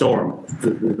that storm.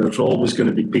 There's always going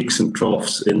to be peaks and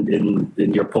troughs in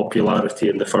your popularity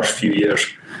in the first few years.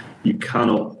 You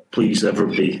cannot please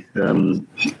everybody.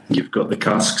 You've got the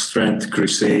cask strength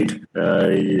crusade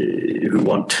who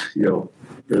want, you know,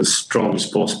 as strong as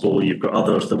possible. You've got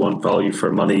others that want value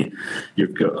for money.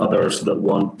 You've got others that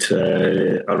want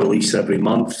a release every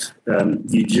month.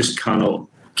 You just cannot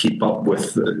keep up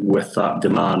with that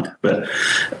demand. But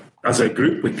as a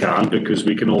group, we can, because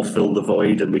we can all fill the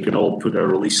void and we can all put our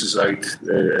releases out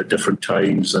at different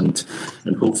times and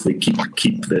hopefully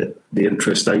keep the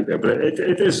interest out there. But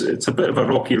it's a bit of a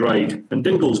rocky ride. And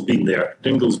Dingle's been there.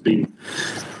 Dingle's been,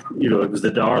 you know, it was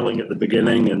the darling at the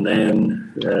beginning, and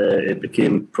then it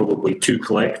became probably too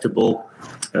collectible,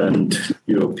 and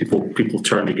you know, people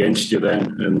turned against you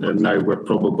then, and now we're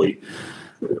probably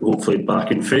hopefully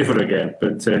back in favour again.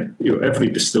 But you know, every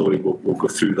distillery will go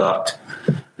through that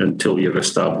until you're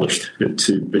established. But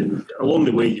along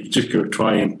the way, you've just got to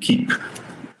try and keep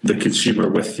the consumer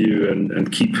with you and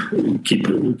keep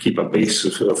a base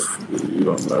of you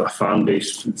know, a fan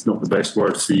base. It's not the best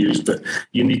words to use, but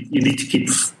you need to keep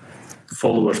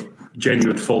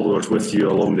genuine followers with you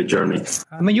along the journey.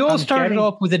 I mean, you all started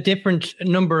off with a different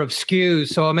number of SKUs.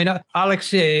 So, I mean,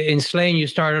 Alex, in Slane, you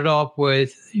started off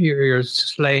with your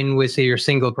Slane whiskey, your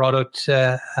single product,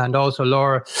 and also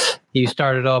Laura, you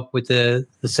started off with the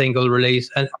single release.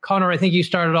 And Connor, I think you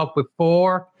started off with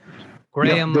 4.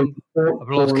 Graham, I've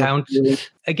lost count.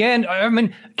 Again, I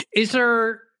mean, is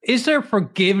there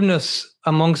forgiveness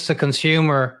amongst the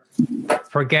consumer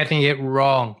for getting it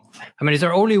wrong? I mean, is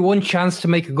there only one chance to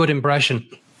make a good impression?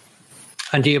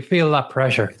 And do you feel that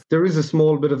pressure? There is a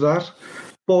small bit of that,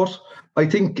 but I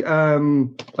think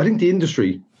the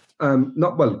industry,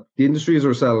 the industry is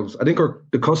ourselves. I think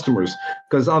the customers,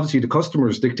 because obviously the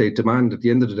customers dictate demand at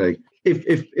the end of the day.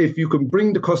 if you can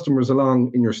bring the customers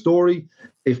along in your story,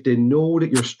 if they know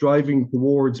that you're striving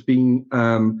towards being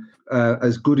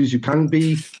as good as you can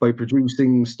be by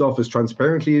producing stuff as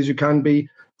transparently as you can be,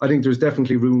 I think there's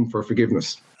definitely room for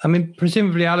forgiveness. I mean,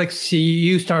 presumably, Alex,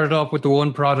 you started off with the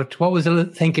one product. What was the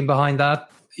thinking behind that?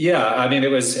 Yeah, I mean,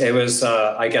 it was.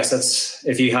 I guess it's,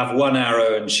 if you have one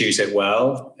arrow and shoot it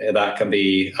well, that can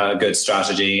be a good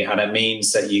strategy, and it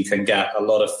means that you can get a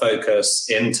lot of focus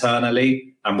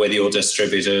internally and with your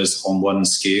distributors on one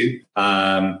SKU.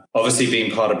 Obviously,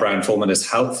 being part of Brown-Forman is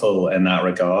helpful in that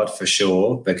regard for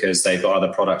sure, because they've got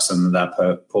other products in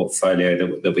their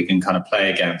portfolio that we can kind of play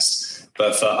against.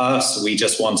 But for us, we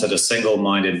just wanted a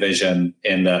single-minded vision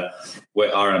in that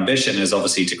our ambition is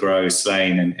obviously to grow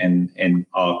Slane in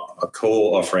our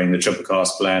core offering, the triple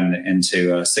cask blend,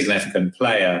 into a significant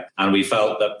player. And we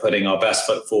felt that putting our best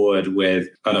foot forward with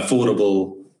an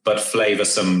affordable but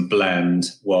flavoursome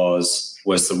blend was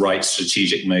the right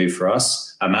strategic move for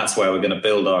us. And that's where we're going to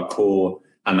build our core,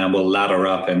 and then we'll ladder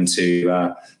up into,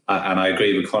 and I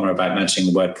agree with Connor about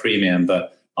mentioning the word premium,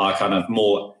 but our kind of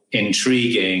more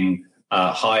intriguing,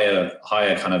 higher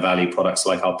kind of value products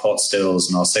like our pot stills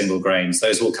and our single grains,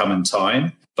 those will come in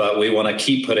time. But we want to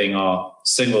keep putting our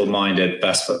single-minded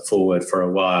best foot forward for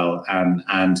a while. And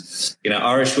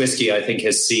Irish whiskey, I think,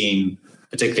 has seen,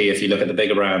 particularly if you look at the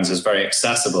bigger brands, is very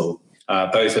accessible,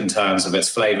 both in terms of its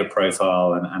flavor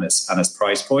profile and its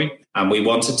price point. And we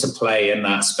wanted to play in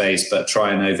that space, but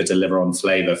try and over-deliver on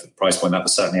flavor for the price point. That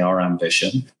was certainly our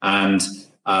ambition. And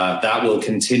that will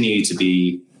continue to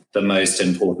be the most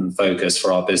important focus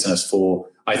for our business. For,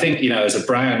 I think, as a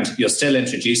brand, you're still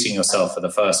introducing yourself for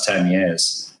the first 10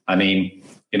 years. I mean,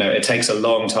 it takes a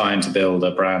long time to build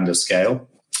a brand of scale.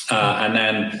 And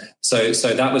then, so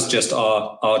that was just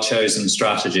our chosen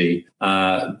strategy,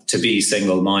 to be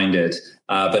single-minded.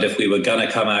 But if we were going to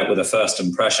come out with a first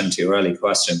impression, to your early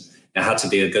question, it had to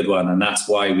be a good one. And that's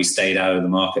why we stayed out of the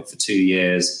market for 2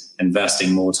 years,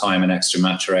 investing more time in extra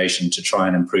maturation to try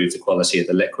and improve the quality of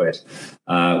the liquid,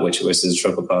 which was the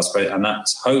triple cask. And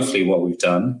that's hopefully what we've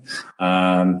done.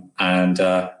 And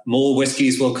more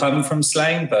whiskies will come from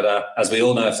Slane. But as we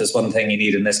all know, if there's one thing you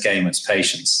need in this game, it's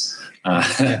patience.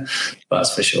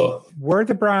 That's for sure. Were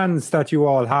the brands that you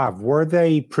all have, were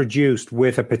they produced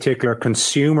with a particular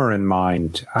consumer in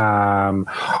mind,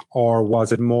 or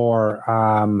was it more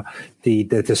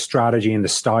the strategy and the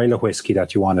style of whiskey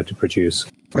that you wanted to produce?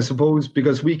 I suppose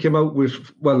because we came out with,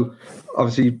 well,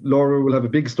 obviously Laura will have a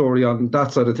big story on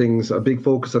that side of things, a big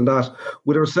focus on that.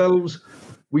 With ourselves,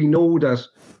 we know that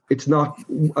it's not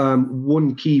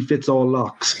one key fits all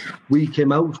locks. We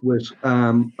came out with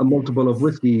a multiple of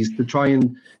whiskies to try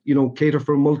and, cater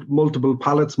for multiple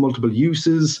palates, multiple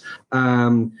uses.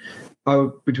 Between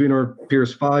our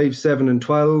Pierce 5, 7, and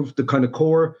 12, the kind of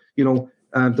core,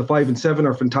 the 5 and 7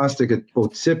 are fantastic at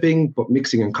both sipping, but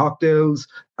mixing in cocktails,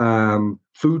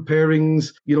 food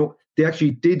pairings. They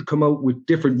actually did come out with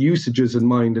different usages in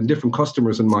mind and different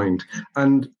customers in mind.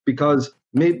 And because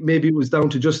maybe it was down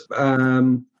to just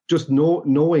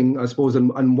knowing, I suppose,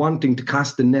 and wanting to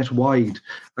cast the net wide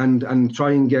and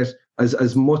try and get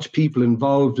as much people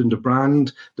involved in the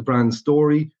brand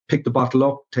story, pick the bottle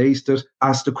up, taste it,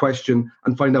 ask the question,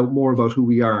 and find out more about who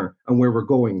we are and where we're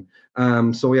going.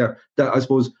 That, I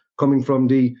suppose, coming from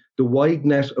the wide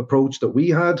net approach that we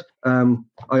had,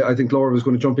 I think Laura was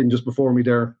going to jump in just before me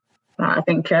there. I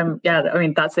think,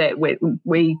 that's it.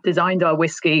 We designed our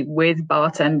whiskey with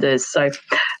bartenders. So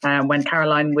when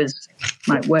Caroline was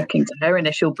working to her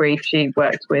initial brief, she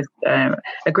worked with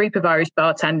a group of Irish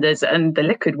bartenders, and the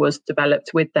liquid was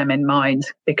developed with them in mind,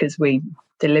 because we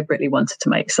deliberately wanted to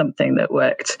make something that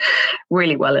worked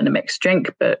really well in a mixed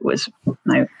drink, but was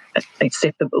a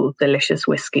sippable, delicious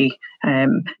whiskey,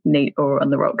 neat or on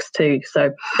the rocks too.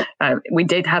 So we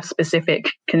did have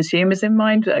specific consumers in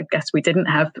mind. I guess we didn't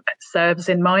have serves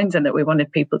in mind, and that we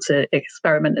wanted people to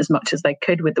experiment as much as they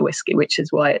could with the whiskey, which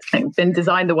is why it's been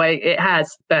designed the way it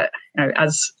has. But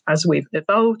as we've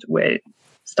evolved, we're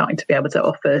starting to be able to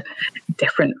offer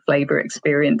different flavour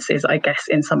experiences, I guess,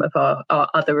 in some of our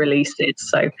other releases.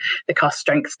 So the Cask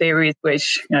Strength series,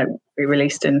 which we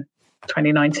released in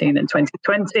 2019 and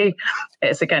 2020,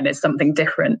 it's something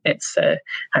different. It's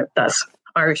that's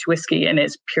Irish whiskey in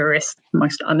its purest,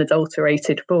 most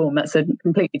unadulterated form. That's a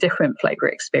completely different flavour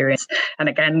experience. And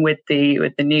again, with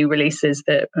the new releases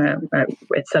that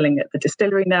we're selling at the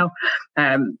distillery now,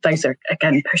 those are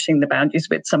again pushing the boundaries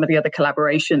with some of the other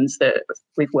collaborations that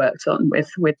we've worked on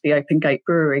with the Open Gate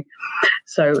Brewery.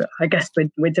 So I guess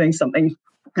we're doing something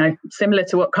similar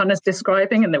to what Connor's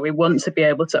describing, and that we want to be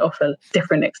able to offer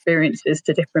different experiences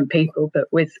to different people, but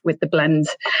with the blend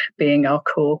being our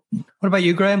core. What about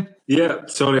you, Graham? Yeah,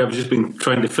 sorry, I've just been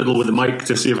trying to fiddle with the mic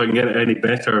to see if I can get it any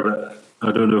better, but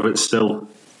I don't know if it's still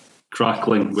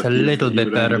crackling. It's a little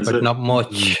bit better, but not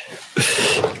much.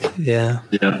 Yeah.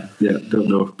 Don't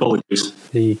know. Apologies.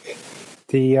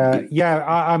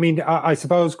 I mean, I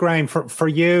suppose, Graham, for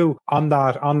you on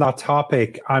that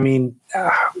topic, I mean,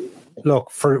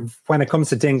 look, for when it comes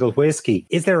to Dingle whiskey,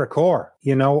 is there a core,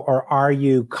 or are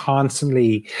you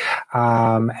constantly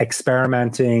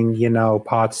experimenting,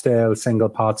 pot still, single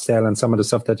pot still, and some of the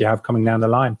stuff that you have coming down the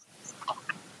line?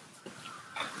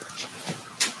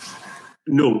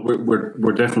 No,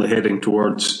 we're definitely heading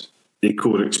towards a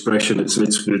core expression.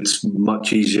 It's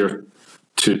much easier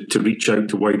to reach out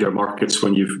to wider markets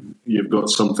when you've got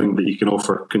something that you can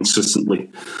offer consistently.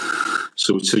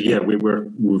 So yeah, we've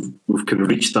kind of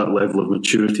reached that level of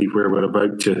maturity where we're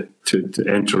about to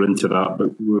enter into that,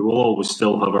 but we will always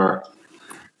still have our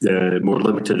more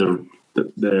limited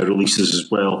releases as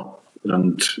well,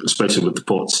 and especially with the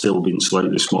pot still being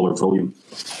slightly smaller volume.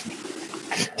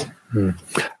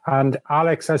 And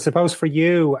Alex, I suppose for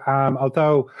you,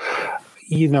 although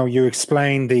you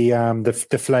explained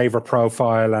the flavor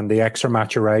profile and the extra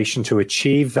maturation to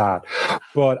achieve that,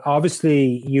 but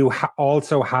obviously you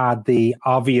also had the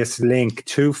obvious link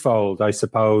twofold, I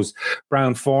suppose.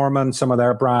 Brown-Forman, some of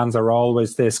their brands are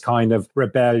always this kind of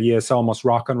rebellious, almost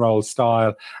rock and roll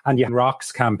style, and you had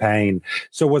Rocks campaign.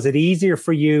 So was it easier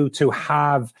for you to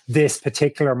have this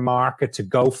particular market to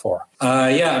go for?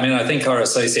 Yeah, I mean, I think our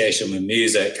association with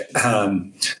music,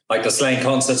 like the Slane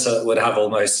concerts would have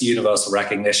almost universal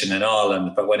recognition in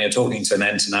Ireland, but when you're talking to an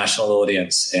international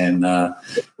audience in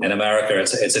America,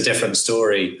 it's a different story.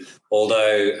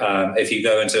 Although if you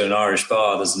go into an Irish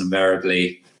bar, there's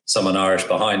invariably someone Irish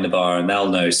behind the bar, and they'll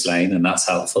know Slane, and that's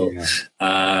helpful.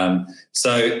 Yeah.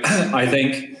 So I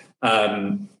think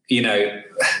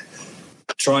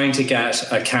trying to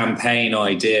get a campaign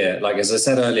idea, like as I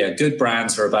said earlier, good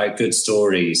brands are about good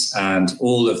stories, and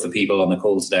all of the people on the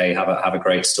call today have a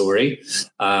great story,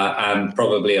 and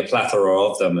probably a plethora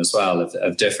of them as well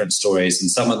of different stories, and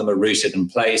some of them are rooted in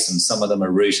place and some of them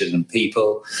are rooted in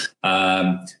people.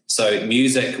 So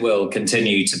music will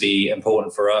continue to be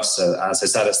important for us. As I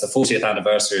said, it's the 40th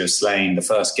anniversary of Slane, the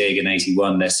first gig in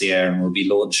 81 this year, and we'll be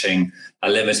launching a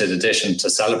limited edition to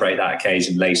celebrate that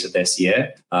occasion later this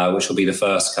year, which will be the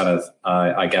first kind of,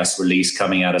 release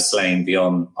coming out of Slane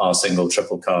beyond our single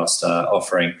triple cast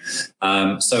offering.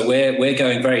 So we're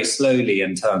going very slowly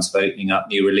in terms of opening up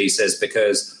new releases,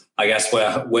 because I guess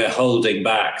we're holding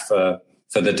back for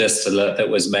the distillate that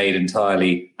was made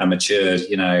entirely and matured,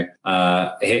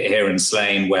 here in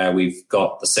Slane, where we've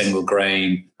got the single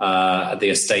grain, the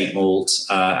estate malt,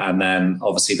 and then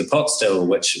obviously the pot still,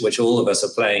 which all of us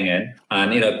are playing in.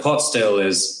 And, pot still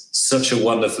is such a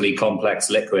wonderfully complex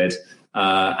liquid.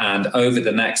 And over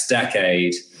the next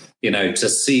decade, to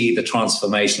see the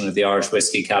transformation of the Irish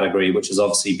whiskey category, which has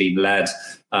obviously been led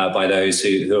by those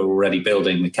who are already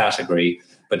building the category,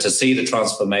 but to see the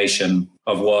transformation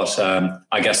of what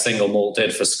single malt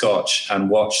did for Scotch, and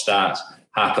watch that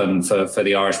happen for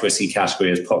the Irish whiskey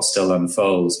category as pot still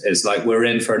unfolds, is like we're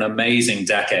in for an amazing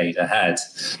decade ahead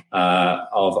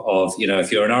of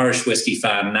if you're an Irish whiskey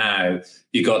fan now,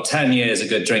 you've got 10 years of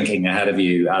good drinking ahead of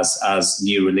you as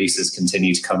new releases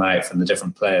continue to come out from the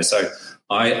different players. So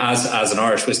I, as an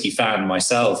Irish whiskey fan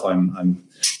myself, I'm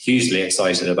hugely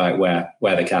excited about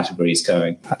where the category is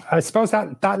going. I suppose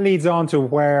that leads on to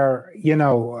where,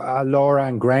 Laura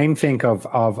and Graham think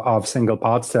of single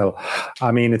pot still.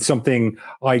 I mean, it's something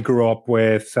I grew up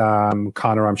with,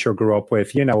 Connor, I'm sure, grew up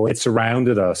with, it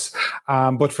surrounded us.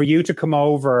 But for you to come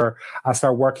over and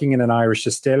start working in an Irish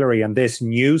distillery and this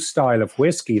new style of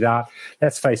whiskey that,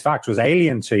 let's face facts, was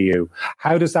alien to you,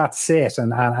 how does that sit,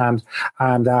 and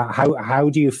how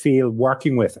do you feel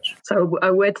working with it? So I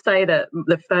would say that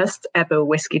the first ever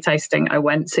whiskey tasting I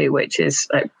went to, which is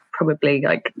probably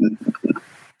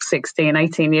 16,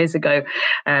 18 years ago,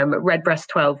 Redbreast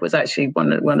 12 was actually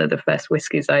one of the first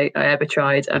whiskies I ever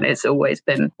tried, and it's always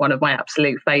been one of my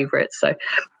absolute favourites. So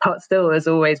pot still has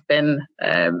always been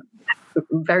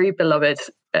very beloved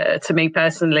to me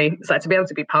personally. So to be able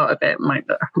to be part of it,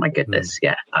 my goodness,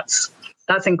 yeah,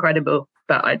 that's incredible.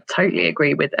 But I totally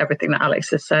agree with everything that Alex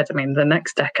has said. I mean, the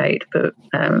next decade for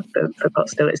pot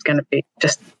still is going to be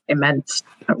just immense.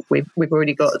 We've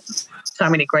already got so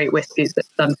many great whiskies that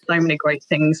have done so many great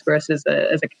things for us as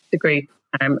a category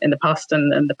in the past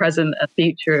and the present and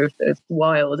future. It's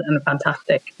wild and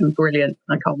fantastic and brilliant.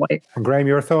 I can't wait. And Graham,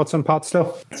 your thoughts on pot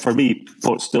still? For me,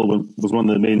 pot still was one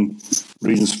of the main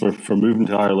reasons for moving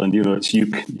to Ireland. You know, it's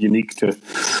unique to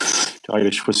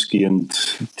Irish whiskey, and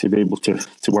to be able to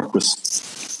work with,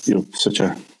 you know, such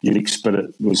a unique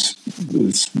spirit was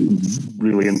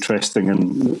really interesting.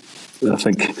 And I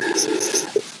think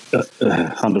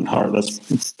hand on heart,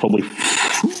 that's probably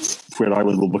where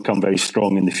Ireland will become very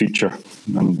strong in the future.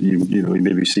 And you know,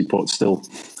 maybe see pot still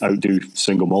outdo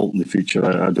single malt in the future.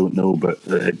 I don't know, but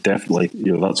definitely,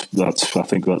 you know, that's I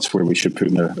think that's where we should put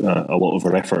in a lot of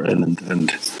our effort in,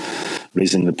 and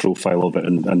raising the profile of it,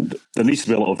 and there needs to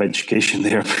be a lot of education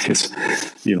there, because,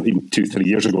 you know, even 2-3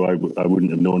 years ago I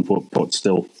wouldn't have known what pot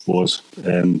still was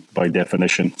by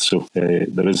definition. So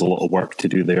there is a lot of work to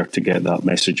do there to get that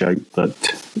message out, but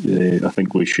I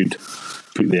think we should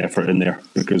put the effort in there,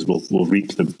 because we'll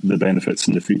reap the benefits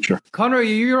in the future. Conor,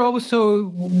 you're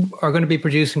also are going to be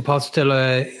producing pot still,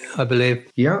 I believe.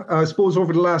 Yeah, I suppose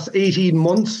over the last 18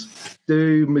 months,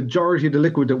 the majority of the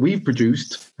liquid that we've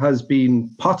produced has been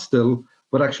pot still,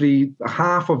 but actually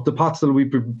half of the pot still we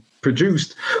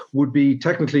produced would be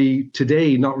technically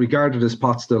today not regarded as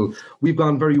pot still. We've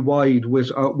gone very wide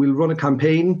with, we'll run a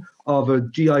campaign of a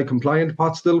GI compliant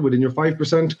pot still within your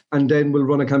 5%, and then we'll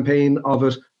run a campaign of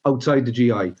it outside the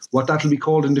GI. What that'll be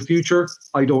called in the future,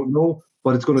 I don't know,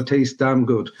 but it's going to taste damn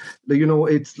good. You know,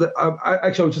 it's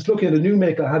actually, I was just looking at a new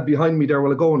make I had behind me there a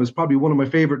while ago, and it's probably one of my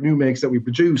favorite new makes that we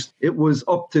produced. It was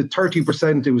up to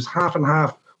 30%. It was half and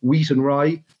half wheat and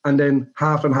rye, and then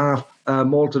half and half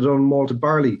malted and unmalted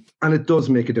barley. And it does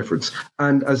make a difference.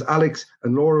 And as Alex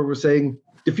and Laura were saying,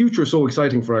 the future is so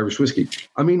exciting for Irish whiskey.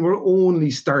 I mean, we're only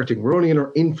starting. We're only in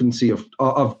our infancy of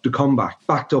the comeback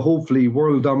back to hopefully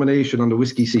world domination on the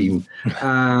whiskey scene.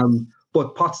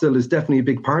 But pot still is definitely a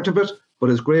big part of it. But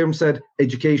as Graham said,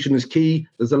 education is key.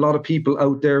 There's a lot of people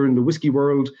out there in the whiskey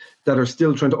world that are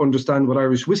still trying to understand what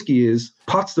Irish whiskey is.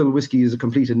 Pot still whiskey is a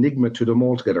complete enigma to them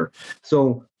altogether.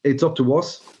 So it's up to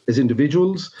us as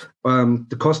individuals,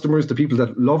 the customers, the people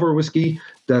that love our whiskey,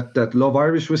 that love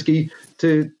Irish whiskey,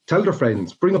 to tell their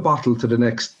friends, bring a bottle to the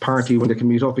next party when they can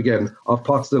meet up again of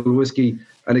pot still whiskey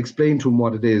and explain to them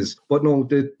what it is. But no,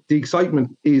 the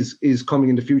excitement is coming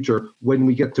in the future when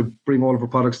we get to bring all of our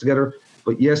products together.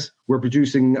 But yes, we're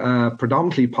producing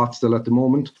predominantly pot still at the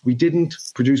moment. We didn't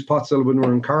produce pot still when we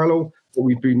were in Carlow, but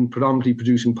we've been predominantly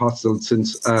producing pot still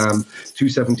since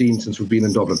 2017, since we've been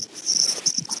in Dublin.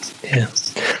 Yeah.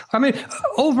 I mean,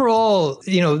 overall,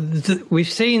 you know, we've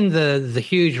seen the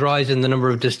huge rise in the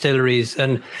number of distilleries,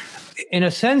 and in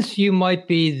a sense, you might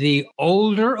be the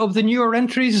older of the newer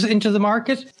entries into the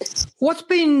market. What's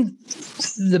been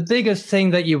the biggest thing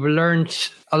that you've learned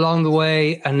along the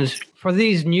way? And for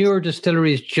these newer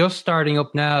distilleries just starting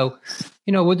up now,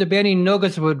 you know, would there be any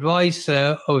nuggets of advice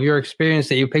of your experience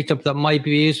that you picked up that might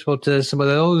be useful to some of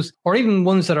those, or even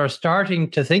ones that are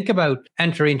starting to think about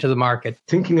entering into the market?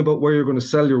 Thinking about where you're going to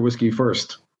sell your whiskey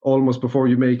first, almost before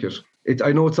you make it.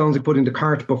 I know it sounds like putting the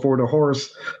cart before the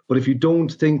horse, but if you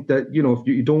don't think that, you know, if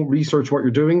you don't research what you're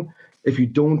doing, if you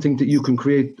don't think that you can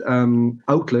create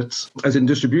outlets, as in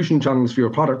distribution channels for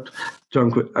your product, John,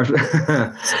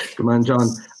 come on, John.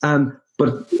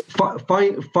 But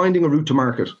finding a route to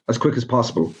market as quick as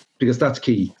possible, because that's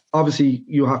key. Obviously,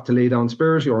 you have to lay down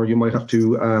spirit, or you might have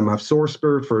to have source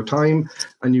spirit for a time,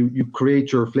 and you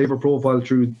create your flavour profile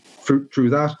through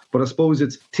that. But I suppose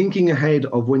it's thinking ahead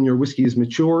of when your whiskey is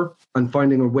mature and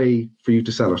finding a way for you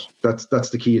to sell it. That's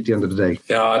the key at the end of the day.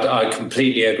 Yeah, I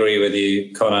completely agree with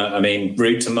you, Conor. I mean,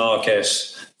 route to market.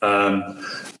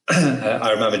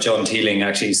 I remember John Teeling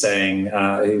actually saying,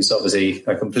 who's obviously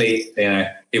a complete, you know,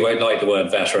 he won't like the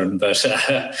word veteran, but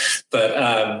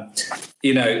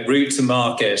you know, route to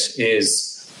market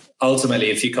is ultimately,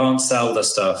 if you can't sell the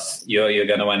stuff, you're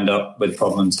going to end up with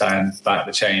problems down back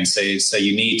the chain. So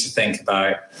you need to think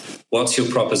about what's your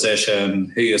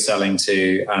proposition, who you're selling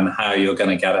to, and how you're going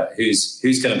to get it.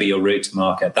 Who's going to be your route to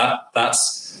market?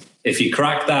 That's if you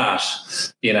crack that,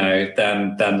 you know,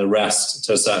 then the rest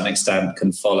to a certain extent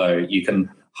can follow. You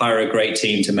can hire a great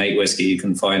team to make whiskey. You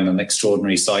can find an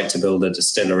extraordinary site to build a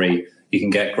distillery. You can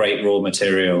get great raw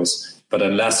materials. But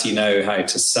unless you know how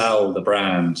to sell the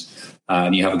brand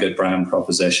and you have a good brand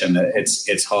proposition,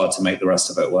 it's hard to make the rest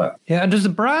of it work. Yeah, and does the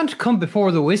brand come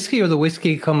before the whiskey, or the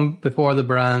whiskey come before the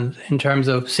brand in terms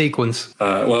of sequence?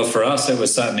 Well, for us, it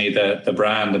was certainly the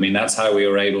brand. I mean, that's how we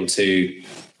were able to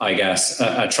I guess,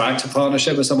 attract a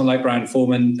partnership with someone like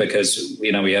Brown-Forman because,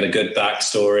 we had a good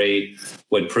backstory.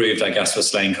 We'd proved, I guess, with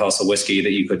Slane Castle Whiskey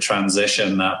that you could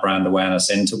transition that brand awareness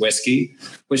into whiskey,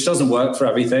 which doesn't work for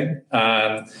everything.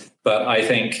 But I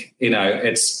think,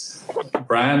 it's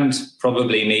brand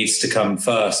probably needs to come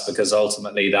first because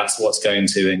ultimately that's what's going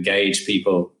to engage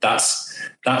people. That's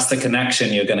the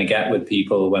connection you're going to get with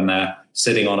people when they're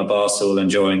sitting on a bar stool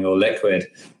enjoying your liquid.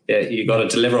 You've got to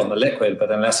deliver on the liquid,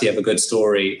 but unless you have a good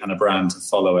story and a brand to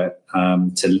follow it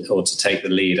to take the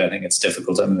lead, I think it's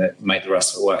difficult to make the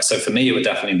rest of it work. So for me, it would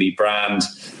definitely be brand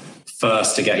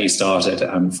first to get you started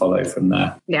and follow from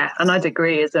there. Yeah, and I'd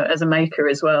agree as a maker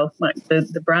as well. Like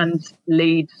the brand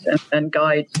leads and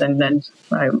guides, and then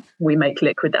we make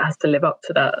liquid that has to live up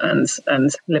to that and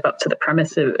live up to the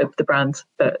premise of the brand.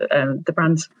 But the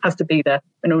brand has to be there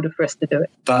in order for us to do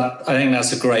it. But I think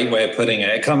that's a great way of putting it.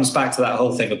 It comes back to that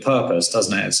whole thing of purpose,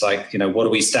 doesn't it? It's like, what do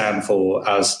we stand for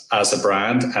as a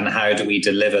brand, and how do we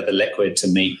deliver the liquid to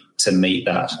meet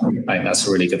that? I think that's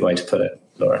a really good way to put it.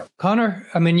 Laura. Conor,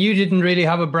 I mean, you didn't really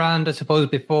have a brand, I suppose,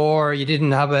 before. You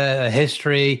didn't have a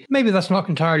history. Maybe that's not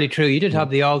entirely true. You did have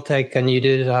the Alltech and you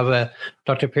did have a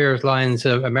Dr. Piers Lyons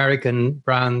American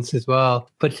brands as well.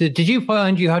 But did you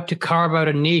find you had to carve out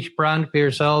a niche brand for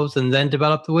yourselves and then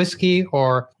develop the whiskey,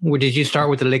 or did you start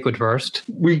with the liquid first?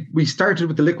 We started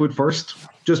with the liquid first,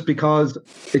 just because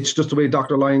it's just the way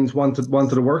Dr. Lyons wanted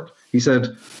to work. He said,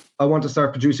 I want to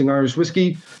start producing Irish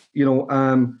whiskey,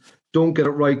 don't get it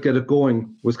right, get it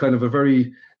going, was kind of a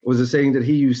saying that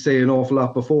he used to say an awful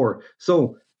lot before.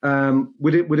 So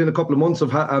within a couple of months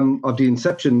of the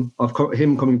inception of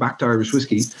him coming back to Irish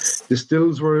whiskey, the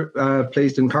stills were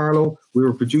placed in Carlow. We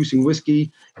were producing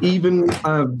whiskey. Even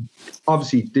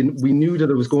obviously, we knew that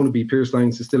it was going to be Piers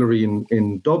Lyons Distillery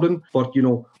in Dublin, but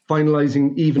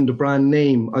finalising even the brand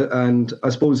name, and I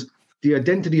suppose the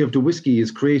identity of the whiskey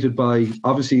is created by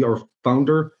obviously our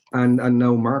founder and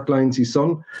now Mark Lyons, his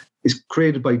son, is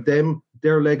created by them,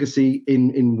 their legacy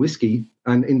in whiskey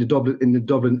and in the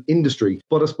Dublin industry.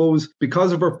 But I suppose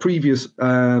because of our previous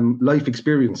life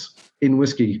experience in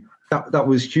whiskey, that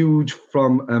was huge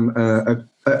from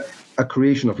a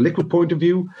creation of liquid point of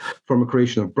view, from a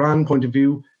creation of brand point of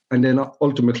view, and then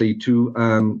ultimately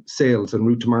to sales and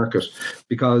route to market.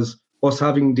 Because us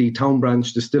having the Town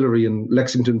Branch Distillery in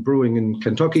Lexington Brewing in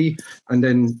Kentucky, and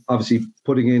then obviously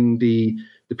putting in the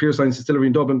Piers Lyons Distillery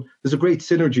in Dublin, there's a great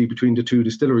synergy between the two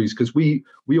distilleries, because we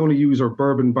only use our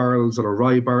bourbon barrels and our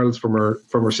rye barrels from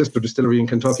our sister distillery in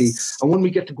Kentucky. And when we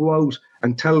get to go out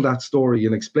and tell that story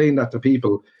and explain that to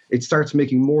people, it starts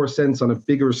making more sense on a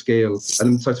bigger scale,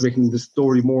 and it starts making the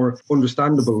story more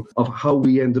understandable of how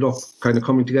we ended up kind of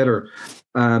coming together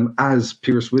as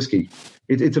Piers Whiskey.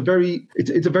 It's a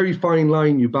very fine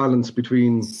line you balance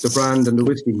between the brand and the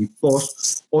whiskey, but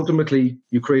ultimately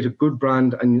you create a good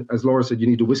brand, and as Laura said, you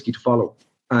need a whiskey to follow,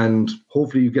 and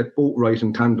hopefully you get both right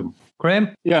in tandem.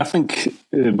 Graham? Yeah, I think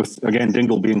with, again,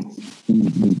 Dingle being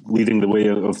leading the way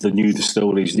of the new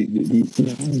distilleries,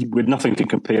 with nothing to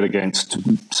compare against.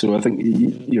 So I think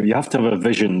you have to have a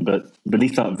vision, but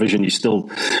beneath that vision, you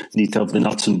still need to have the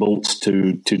nuts and bolts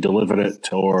to deliver it.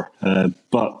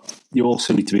 But you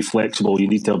also need to be flexible. You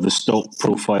need to have the stock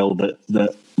profile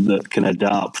that can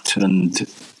adapt, and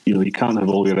you can't have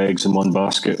all your eggs in one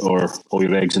basket or all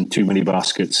your eggs in too many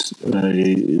baskets.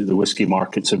 The whiskey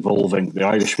market's evolving. The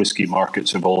Irish whiskey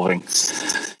market's evolving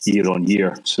year on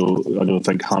year. So I don't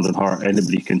think hand on heart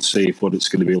anybody can say what it's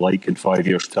going to be like in 5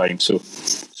 years' time. So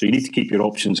you need to keep your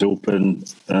options open,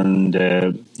 and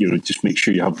just make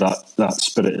sure you have that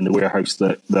spirit in the warehouse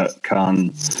that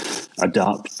can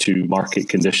adapt to market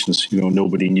conditions.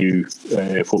 Nobody knew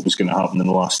what was going to happen in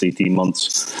the last 18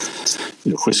 months.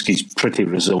 Whiskey's pretty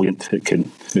resilient.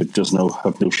 It does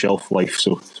have no shelf life,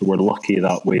 so we're lucky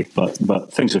that way. But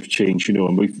things have changed,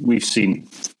 and we've seen.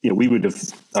 We would have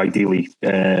ideally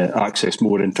accessed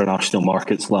more international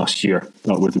markets last year.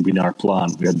 That would have been our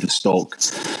plan. We had the stock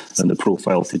and the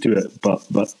profile to do it, but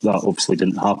that obviously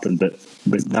didn't happen. But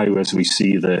now, as we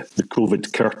see the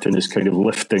COVID curtain is kind of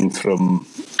lifting from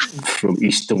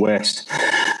east to west,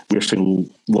 we're seeing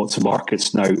lots of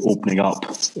markets now opening up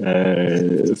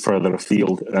further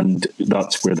afield, and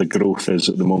that's where the growth is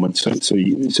at the moment.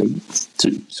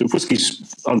 So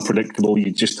whiskey's unpredictable.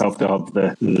 You just have to have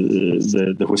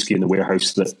the whiskey in the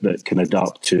warehouse that can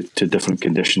adapt to different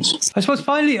conditions. I suppose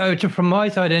finally, from my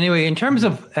side anyway, in terms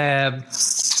of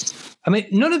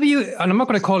none of you, and I'm not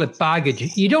going to call it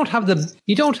baggage, you don't have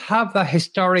that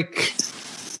historic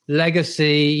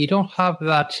legacy, you don't have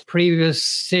that previous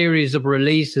series of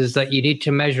releases that you need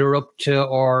to measure up to,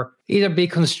 or either be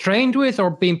constrained with or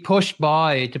being pushed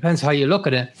by. It depends how you look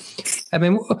at it. I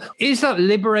mean, is that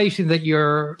liberating that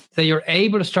you're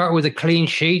able to start with a clean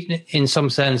sheet in some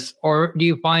sense, or do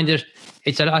you find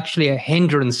it's actually a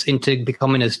hindrance into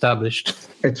becoming established?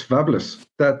 It's fabulous.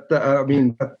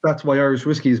 That's why Irish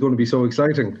whiskey is going to be so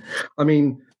exciting. I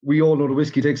mean, we all know the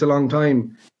whiskey takes a long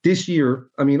time. This year,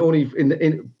 I mean, only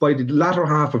by the latter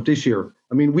half of this year,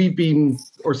 I mean, we've been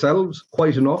ourselves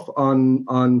quite enough on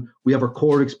we have our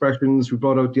core expressions. We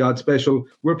brought out the odd special.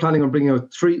 We're planning on bringing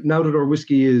out 3, now that our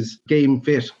whiskey is game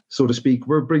fit, so to speak.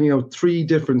 We're bringing out 3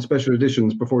 different special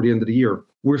editions before the end of the year.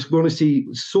 We're going to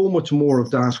see so much more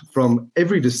of that from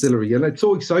every distillery. And it's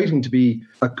so exciting to be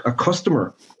a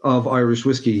customer of Irish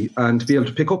whiskey and to be able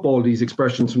to pick up all these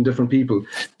expressions from different people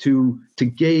to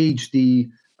gauge the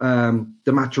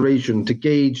maturation, to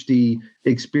gauge the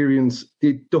experience,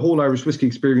 the whole Irish whiskey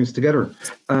experience together.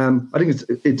 I think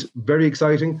it's very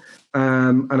exciting,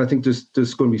 and I think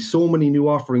there's going to be so many new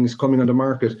offerings coming on the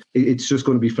market. It's just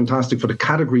going to be fantastic for the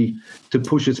category to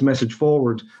push its message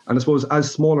forward. And I suppose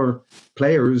as smaller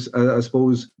players, I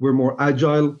suppose we're more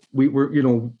agile. We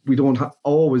don't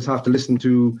always have to listen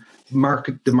to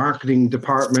the marketing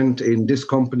department in this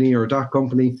company or that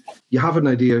company. You have an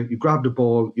idea, you grab the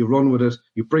ball, you run with it,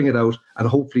 you bring it out, and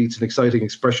hopefully it's an exciting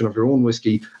expression of your own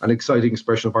whiskey, an exciting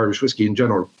expression of Irish whiskey in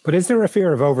general. But is there a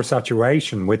fear of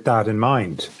oversaturation with that in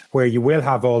mind, where you will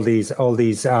have all these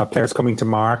players coming to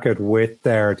market with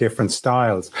their different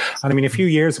styles? And I mean, a few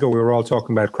years ago, we were all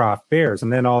talking about craft beers,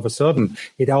 and then all of a sudden,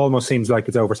 it almost seems like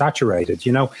it's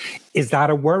oversaturated. Is that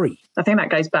a worry? I think that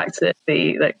goes back to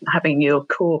having your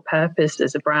core purpose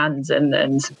as a brand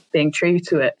and being true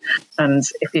to it. And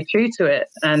if you're true to it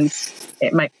and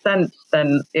it makes sense,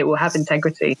 then it will have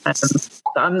integrity.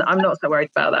 I'm not so worried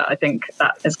about that. I think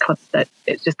that as concept,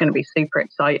 it's just going to be super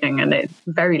exciting, and it's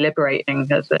very liberating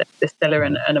as a distiller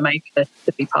and a maker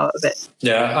to be part of it.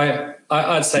 Yeah,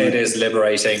 I'd say it is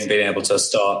liberating being able to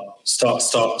start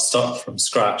from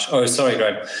scratch. Oh, sorry,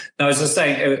 Graham. No, I was just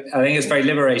saying, I think it's very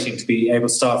liberating to be able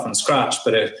to start from scratch.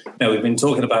 But we've been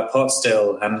talking about pot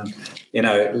still, and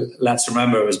let's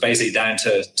remember it was basically down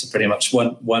to pretty much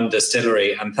one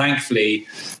distillery, and thankfully,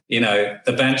 the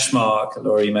benchmark.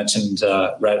 Laura, you mentioned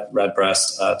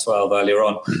Redbreast 12 earlier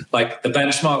on. Like the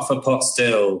benchmark for pot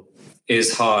still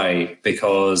is high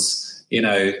because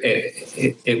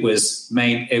it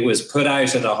was put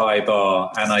out at a high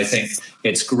bar, and I think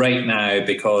it's great now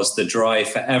because the drive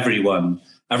for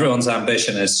everyone's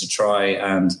ambition is to try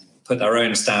and put their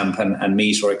own stamp and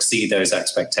meet or exceed those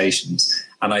expectations.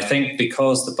 And I think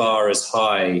because the bar is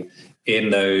high in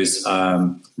those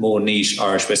more niche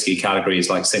Irish whiskey categories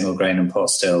like single grain and pot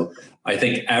still, I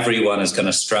think everyone is going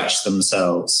to stretch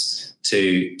themselves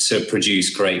to produce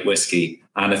great whiskey.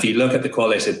 And if you look at the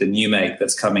quality of the new make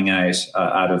that's coming out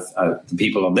of the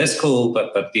people on this call,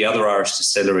 but the other Irish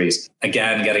distilleries,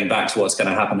 again, getting back to what's going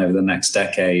to happen over the next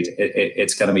decade,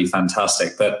 it's going to be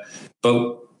fantastic. But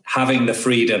having the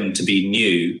freedom to be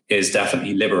new is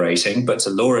definitely liberating. But to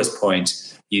Laura's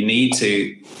point, you need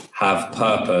to have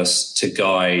purpose to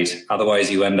guide. Otherwise,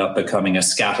 you end up becoming a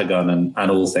scattergun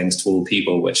and all things to all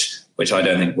people, which I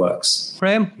don't think works.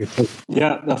 Graham?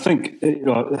 Yeah, I think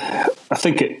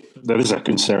there is a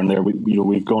concern there.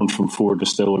 We've gone from 4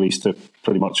 distilleries to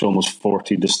pretty much almost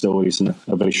 40 distilleries in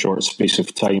a very short space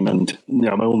of time. And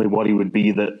my only worry would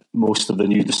be that most of the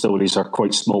new distilleries are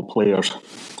quite small players,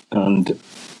 and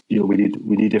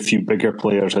we need a few bigger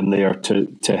players in there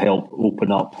to help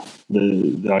open up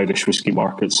the Irish whiskey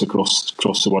markets across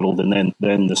the world, and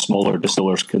then the smaller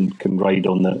distillers can ride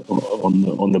on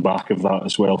the back of that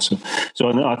as well. So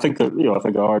I think that I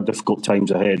think there are difficult times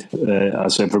ahead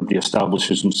as everybody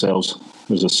establishes themselves.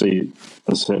 As I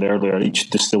said earlier, each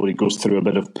distillery goes through a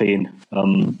bit of pain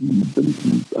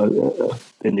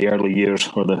in the early years,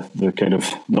 or the kind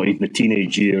of not even the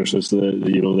teenage years, as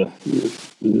the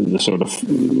sort of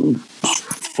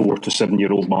 4 to 7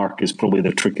 year old mark is probably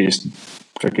the trickiest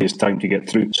time to get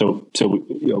through. So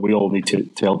we all need to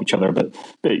help each other. But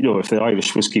if the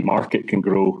Irish whiskey market can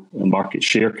grow and market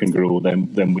share can grow,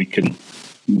 then we can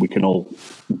all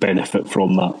benefit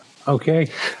from that. Okay.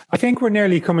 I think we're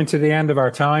nearly coming to the end of our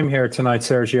time here tonight,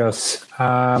 Sergius.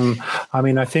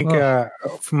 I think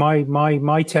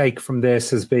my take from this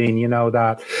has been,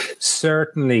 that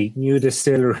certainly new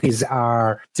distilleries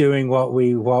are doing what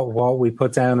we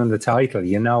put down in the title,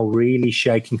 really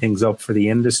shaking things up for the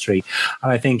industry.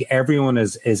 And I think everyone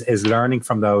is learning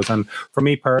from those. And for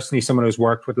me personally, someone who's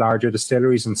worked with larger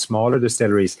distilleries and smaller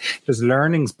distilleries, there's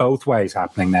learnings both ways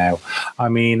happening now.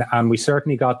 And we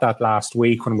certainly got that last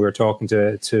week when we were talking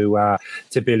to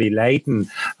to Billy Layton,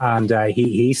 and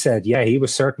he said, yeah, he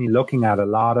was certainly looking at a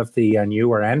lot of the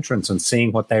newer entrants and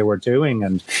seeing what they were doing,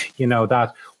 and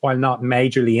that while not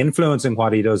majorly influencing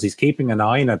what he does, he's keeping an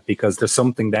eye on it because there's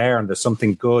something there and there's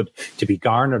something good to be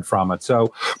garnered from it.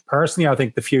 So personally, I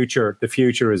think the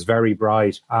future is very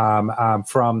bright.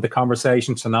 From the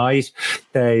conversation tonight,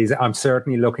 I'm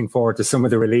certainly looking forward to some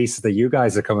of the releases that you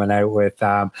guys are coming out with.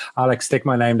 Alex, stick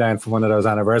my name down for one of those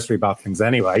anniversary bottlings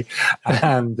anyway.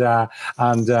 And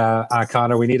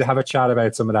Conor, we need to have a chat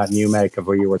about some of that new makeup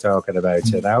you were talking about,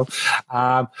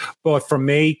 But from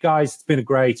me, guys, it's been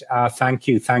great. Thank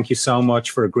you. Thank you so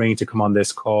much for agreeing to come on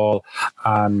this call,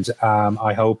 and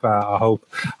I hope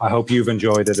you've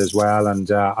enjoyed it as well.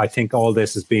 And I think all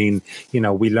this has been,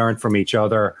 we learned from each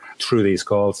other through these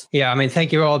calls. Yeah, I mean,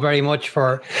 thank you all very much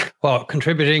for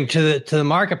contributing to the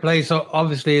marketplace,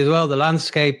 obviously as well, the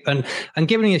landscape, and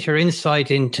giving us your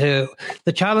insight into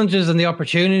the challenges and the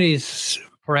opportunities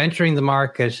for entering the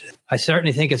market. I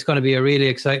certainly think it's going to be a really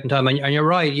exciting time. And you're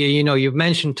right, you've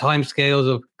mentioned timescales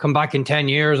of come back in 10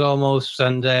 years almost.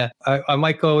 And I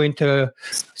might go into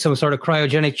some sort of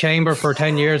cryogenic chamber for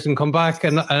 10 years and come back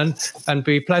and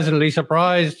be pleasantly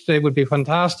surprised. It would be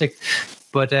fantastic.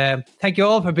 But thank you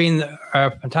all for being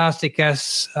our fantastic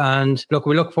guests. And look,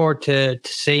 we look forward to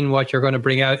seeing what you're going to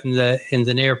bring out in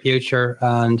the near future.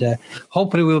 And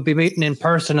hopefully we'll be meeting in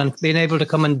person and being able to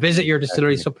come and visit your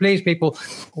distillery. So please, people,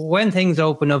 when things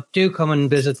open up, do come and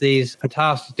visit these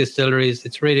fantastic distilleries.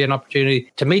 It's really an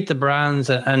opportunity to meet the brands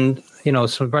and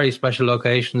some very special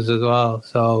locations as well.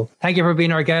 So thank you for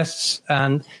being our guests,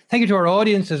 and thank you to our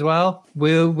audience as well.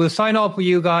 We'll sign off with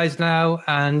you guys now,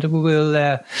 and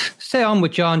we'll stay on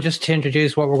with John just to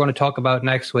introduce what we're going to talk about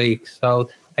next week. So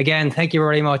again, thank you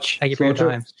very much. Thank you for your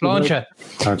time. Sláinte.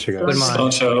 Good morning.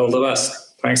 Sláinte, all the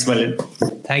best. Thanks a million.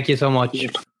 Thank you so much.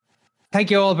 Thank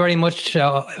you all very much.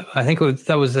 I think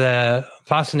that was a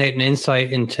fascinating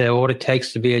insight into what it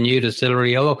takes to be a new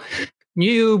distillery, although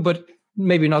new, but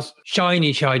maybe not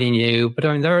shiny new, but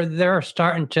I mean they're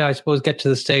starting to, I suppose, get to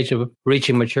the stage of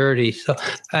reaching maturity. So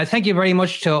thank you very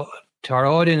much to our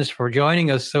audience for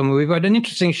joining us. So we've got an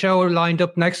interesting show lined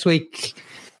up next week.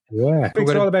 Yeah,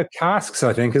 it's all about casks,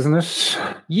 I think, isn't it?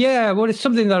 Yeah, well, it's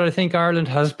something that I think Ireland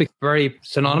has become very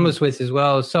synonymous with as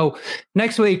well. So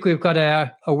next week we've got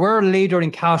a world leader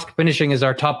in cask finishing as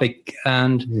our topic,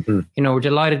 and we're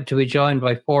delighted to be joined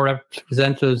by 4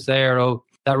 representatives there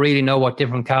that really know what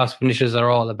different cask finishes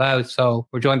are all about. So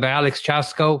we're joined by Alex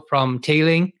Chasko from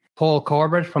Teeling, Paul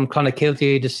Corbett from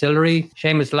Clonakilty Distillery,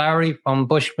 Seamus Lowry from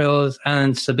Bushmills,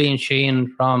 and Sabine Sheehan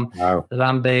from the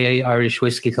Lambay Irish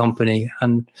Whiskey Company.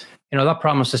 And that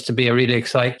promises to be a really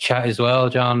exciting chat as well,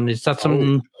 John. Is that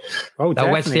something that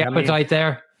whets the appetite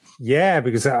there? Yeah,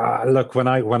 because look, when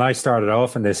I started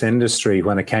off in this industry,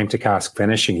 when it came to cask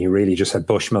finishing, you really just had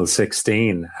Bushmill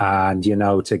 16, and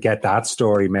to get that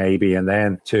story maybe, and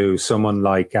then to someone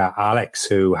like Alex,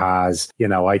 who has,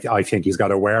 I think he's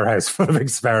got a warehouse full of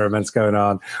experiments going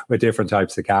on with different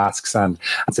types of casks, and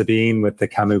Sabine with the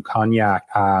Camus Cognac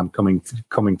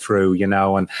coming through,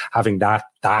 and having that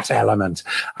element,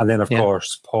 and then of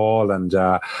course Paul, and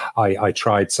I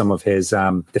tried some of his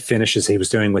the finishes he was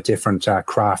doing with different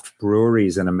craft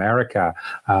breweries in America.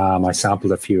 I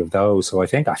sampled a few of those, so I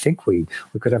think we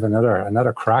could have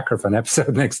another cracker of an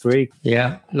episode next week.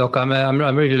 Yeah, look, I'm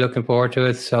really looking forward to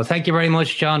it. So thank you very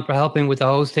much, John, for helping with the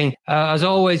hosting. As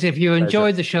always, if you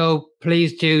enjoyed the show,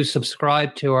 please do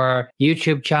subscribe to our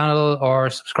YouTube channel or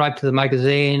subscribe to the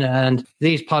magazine. And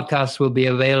these podcasts will be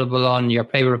available on your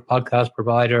favorite podcast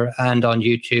provider and on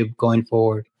YouTube going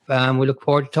forward. We look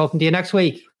forward to talking to you next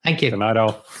week. Thank you. Good night,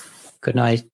 all. Good night.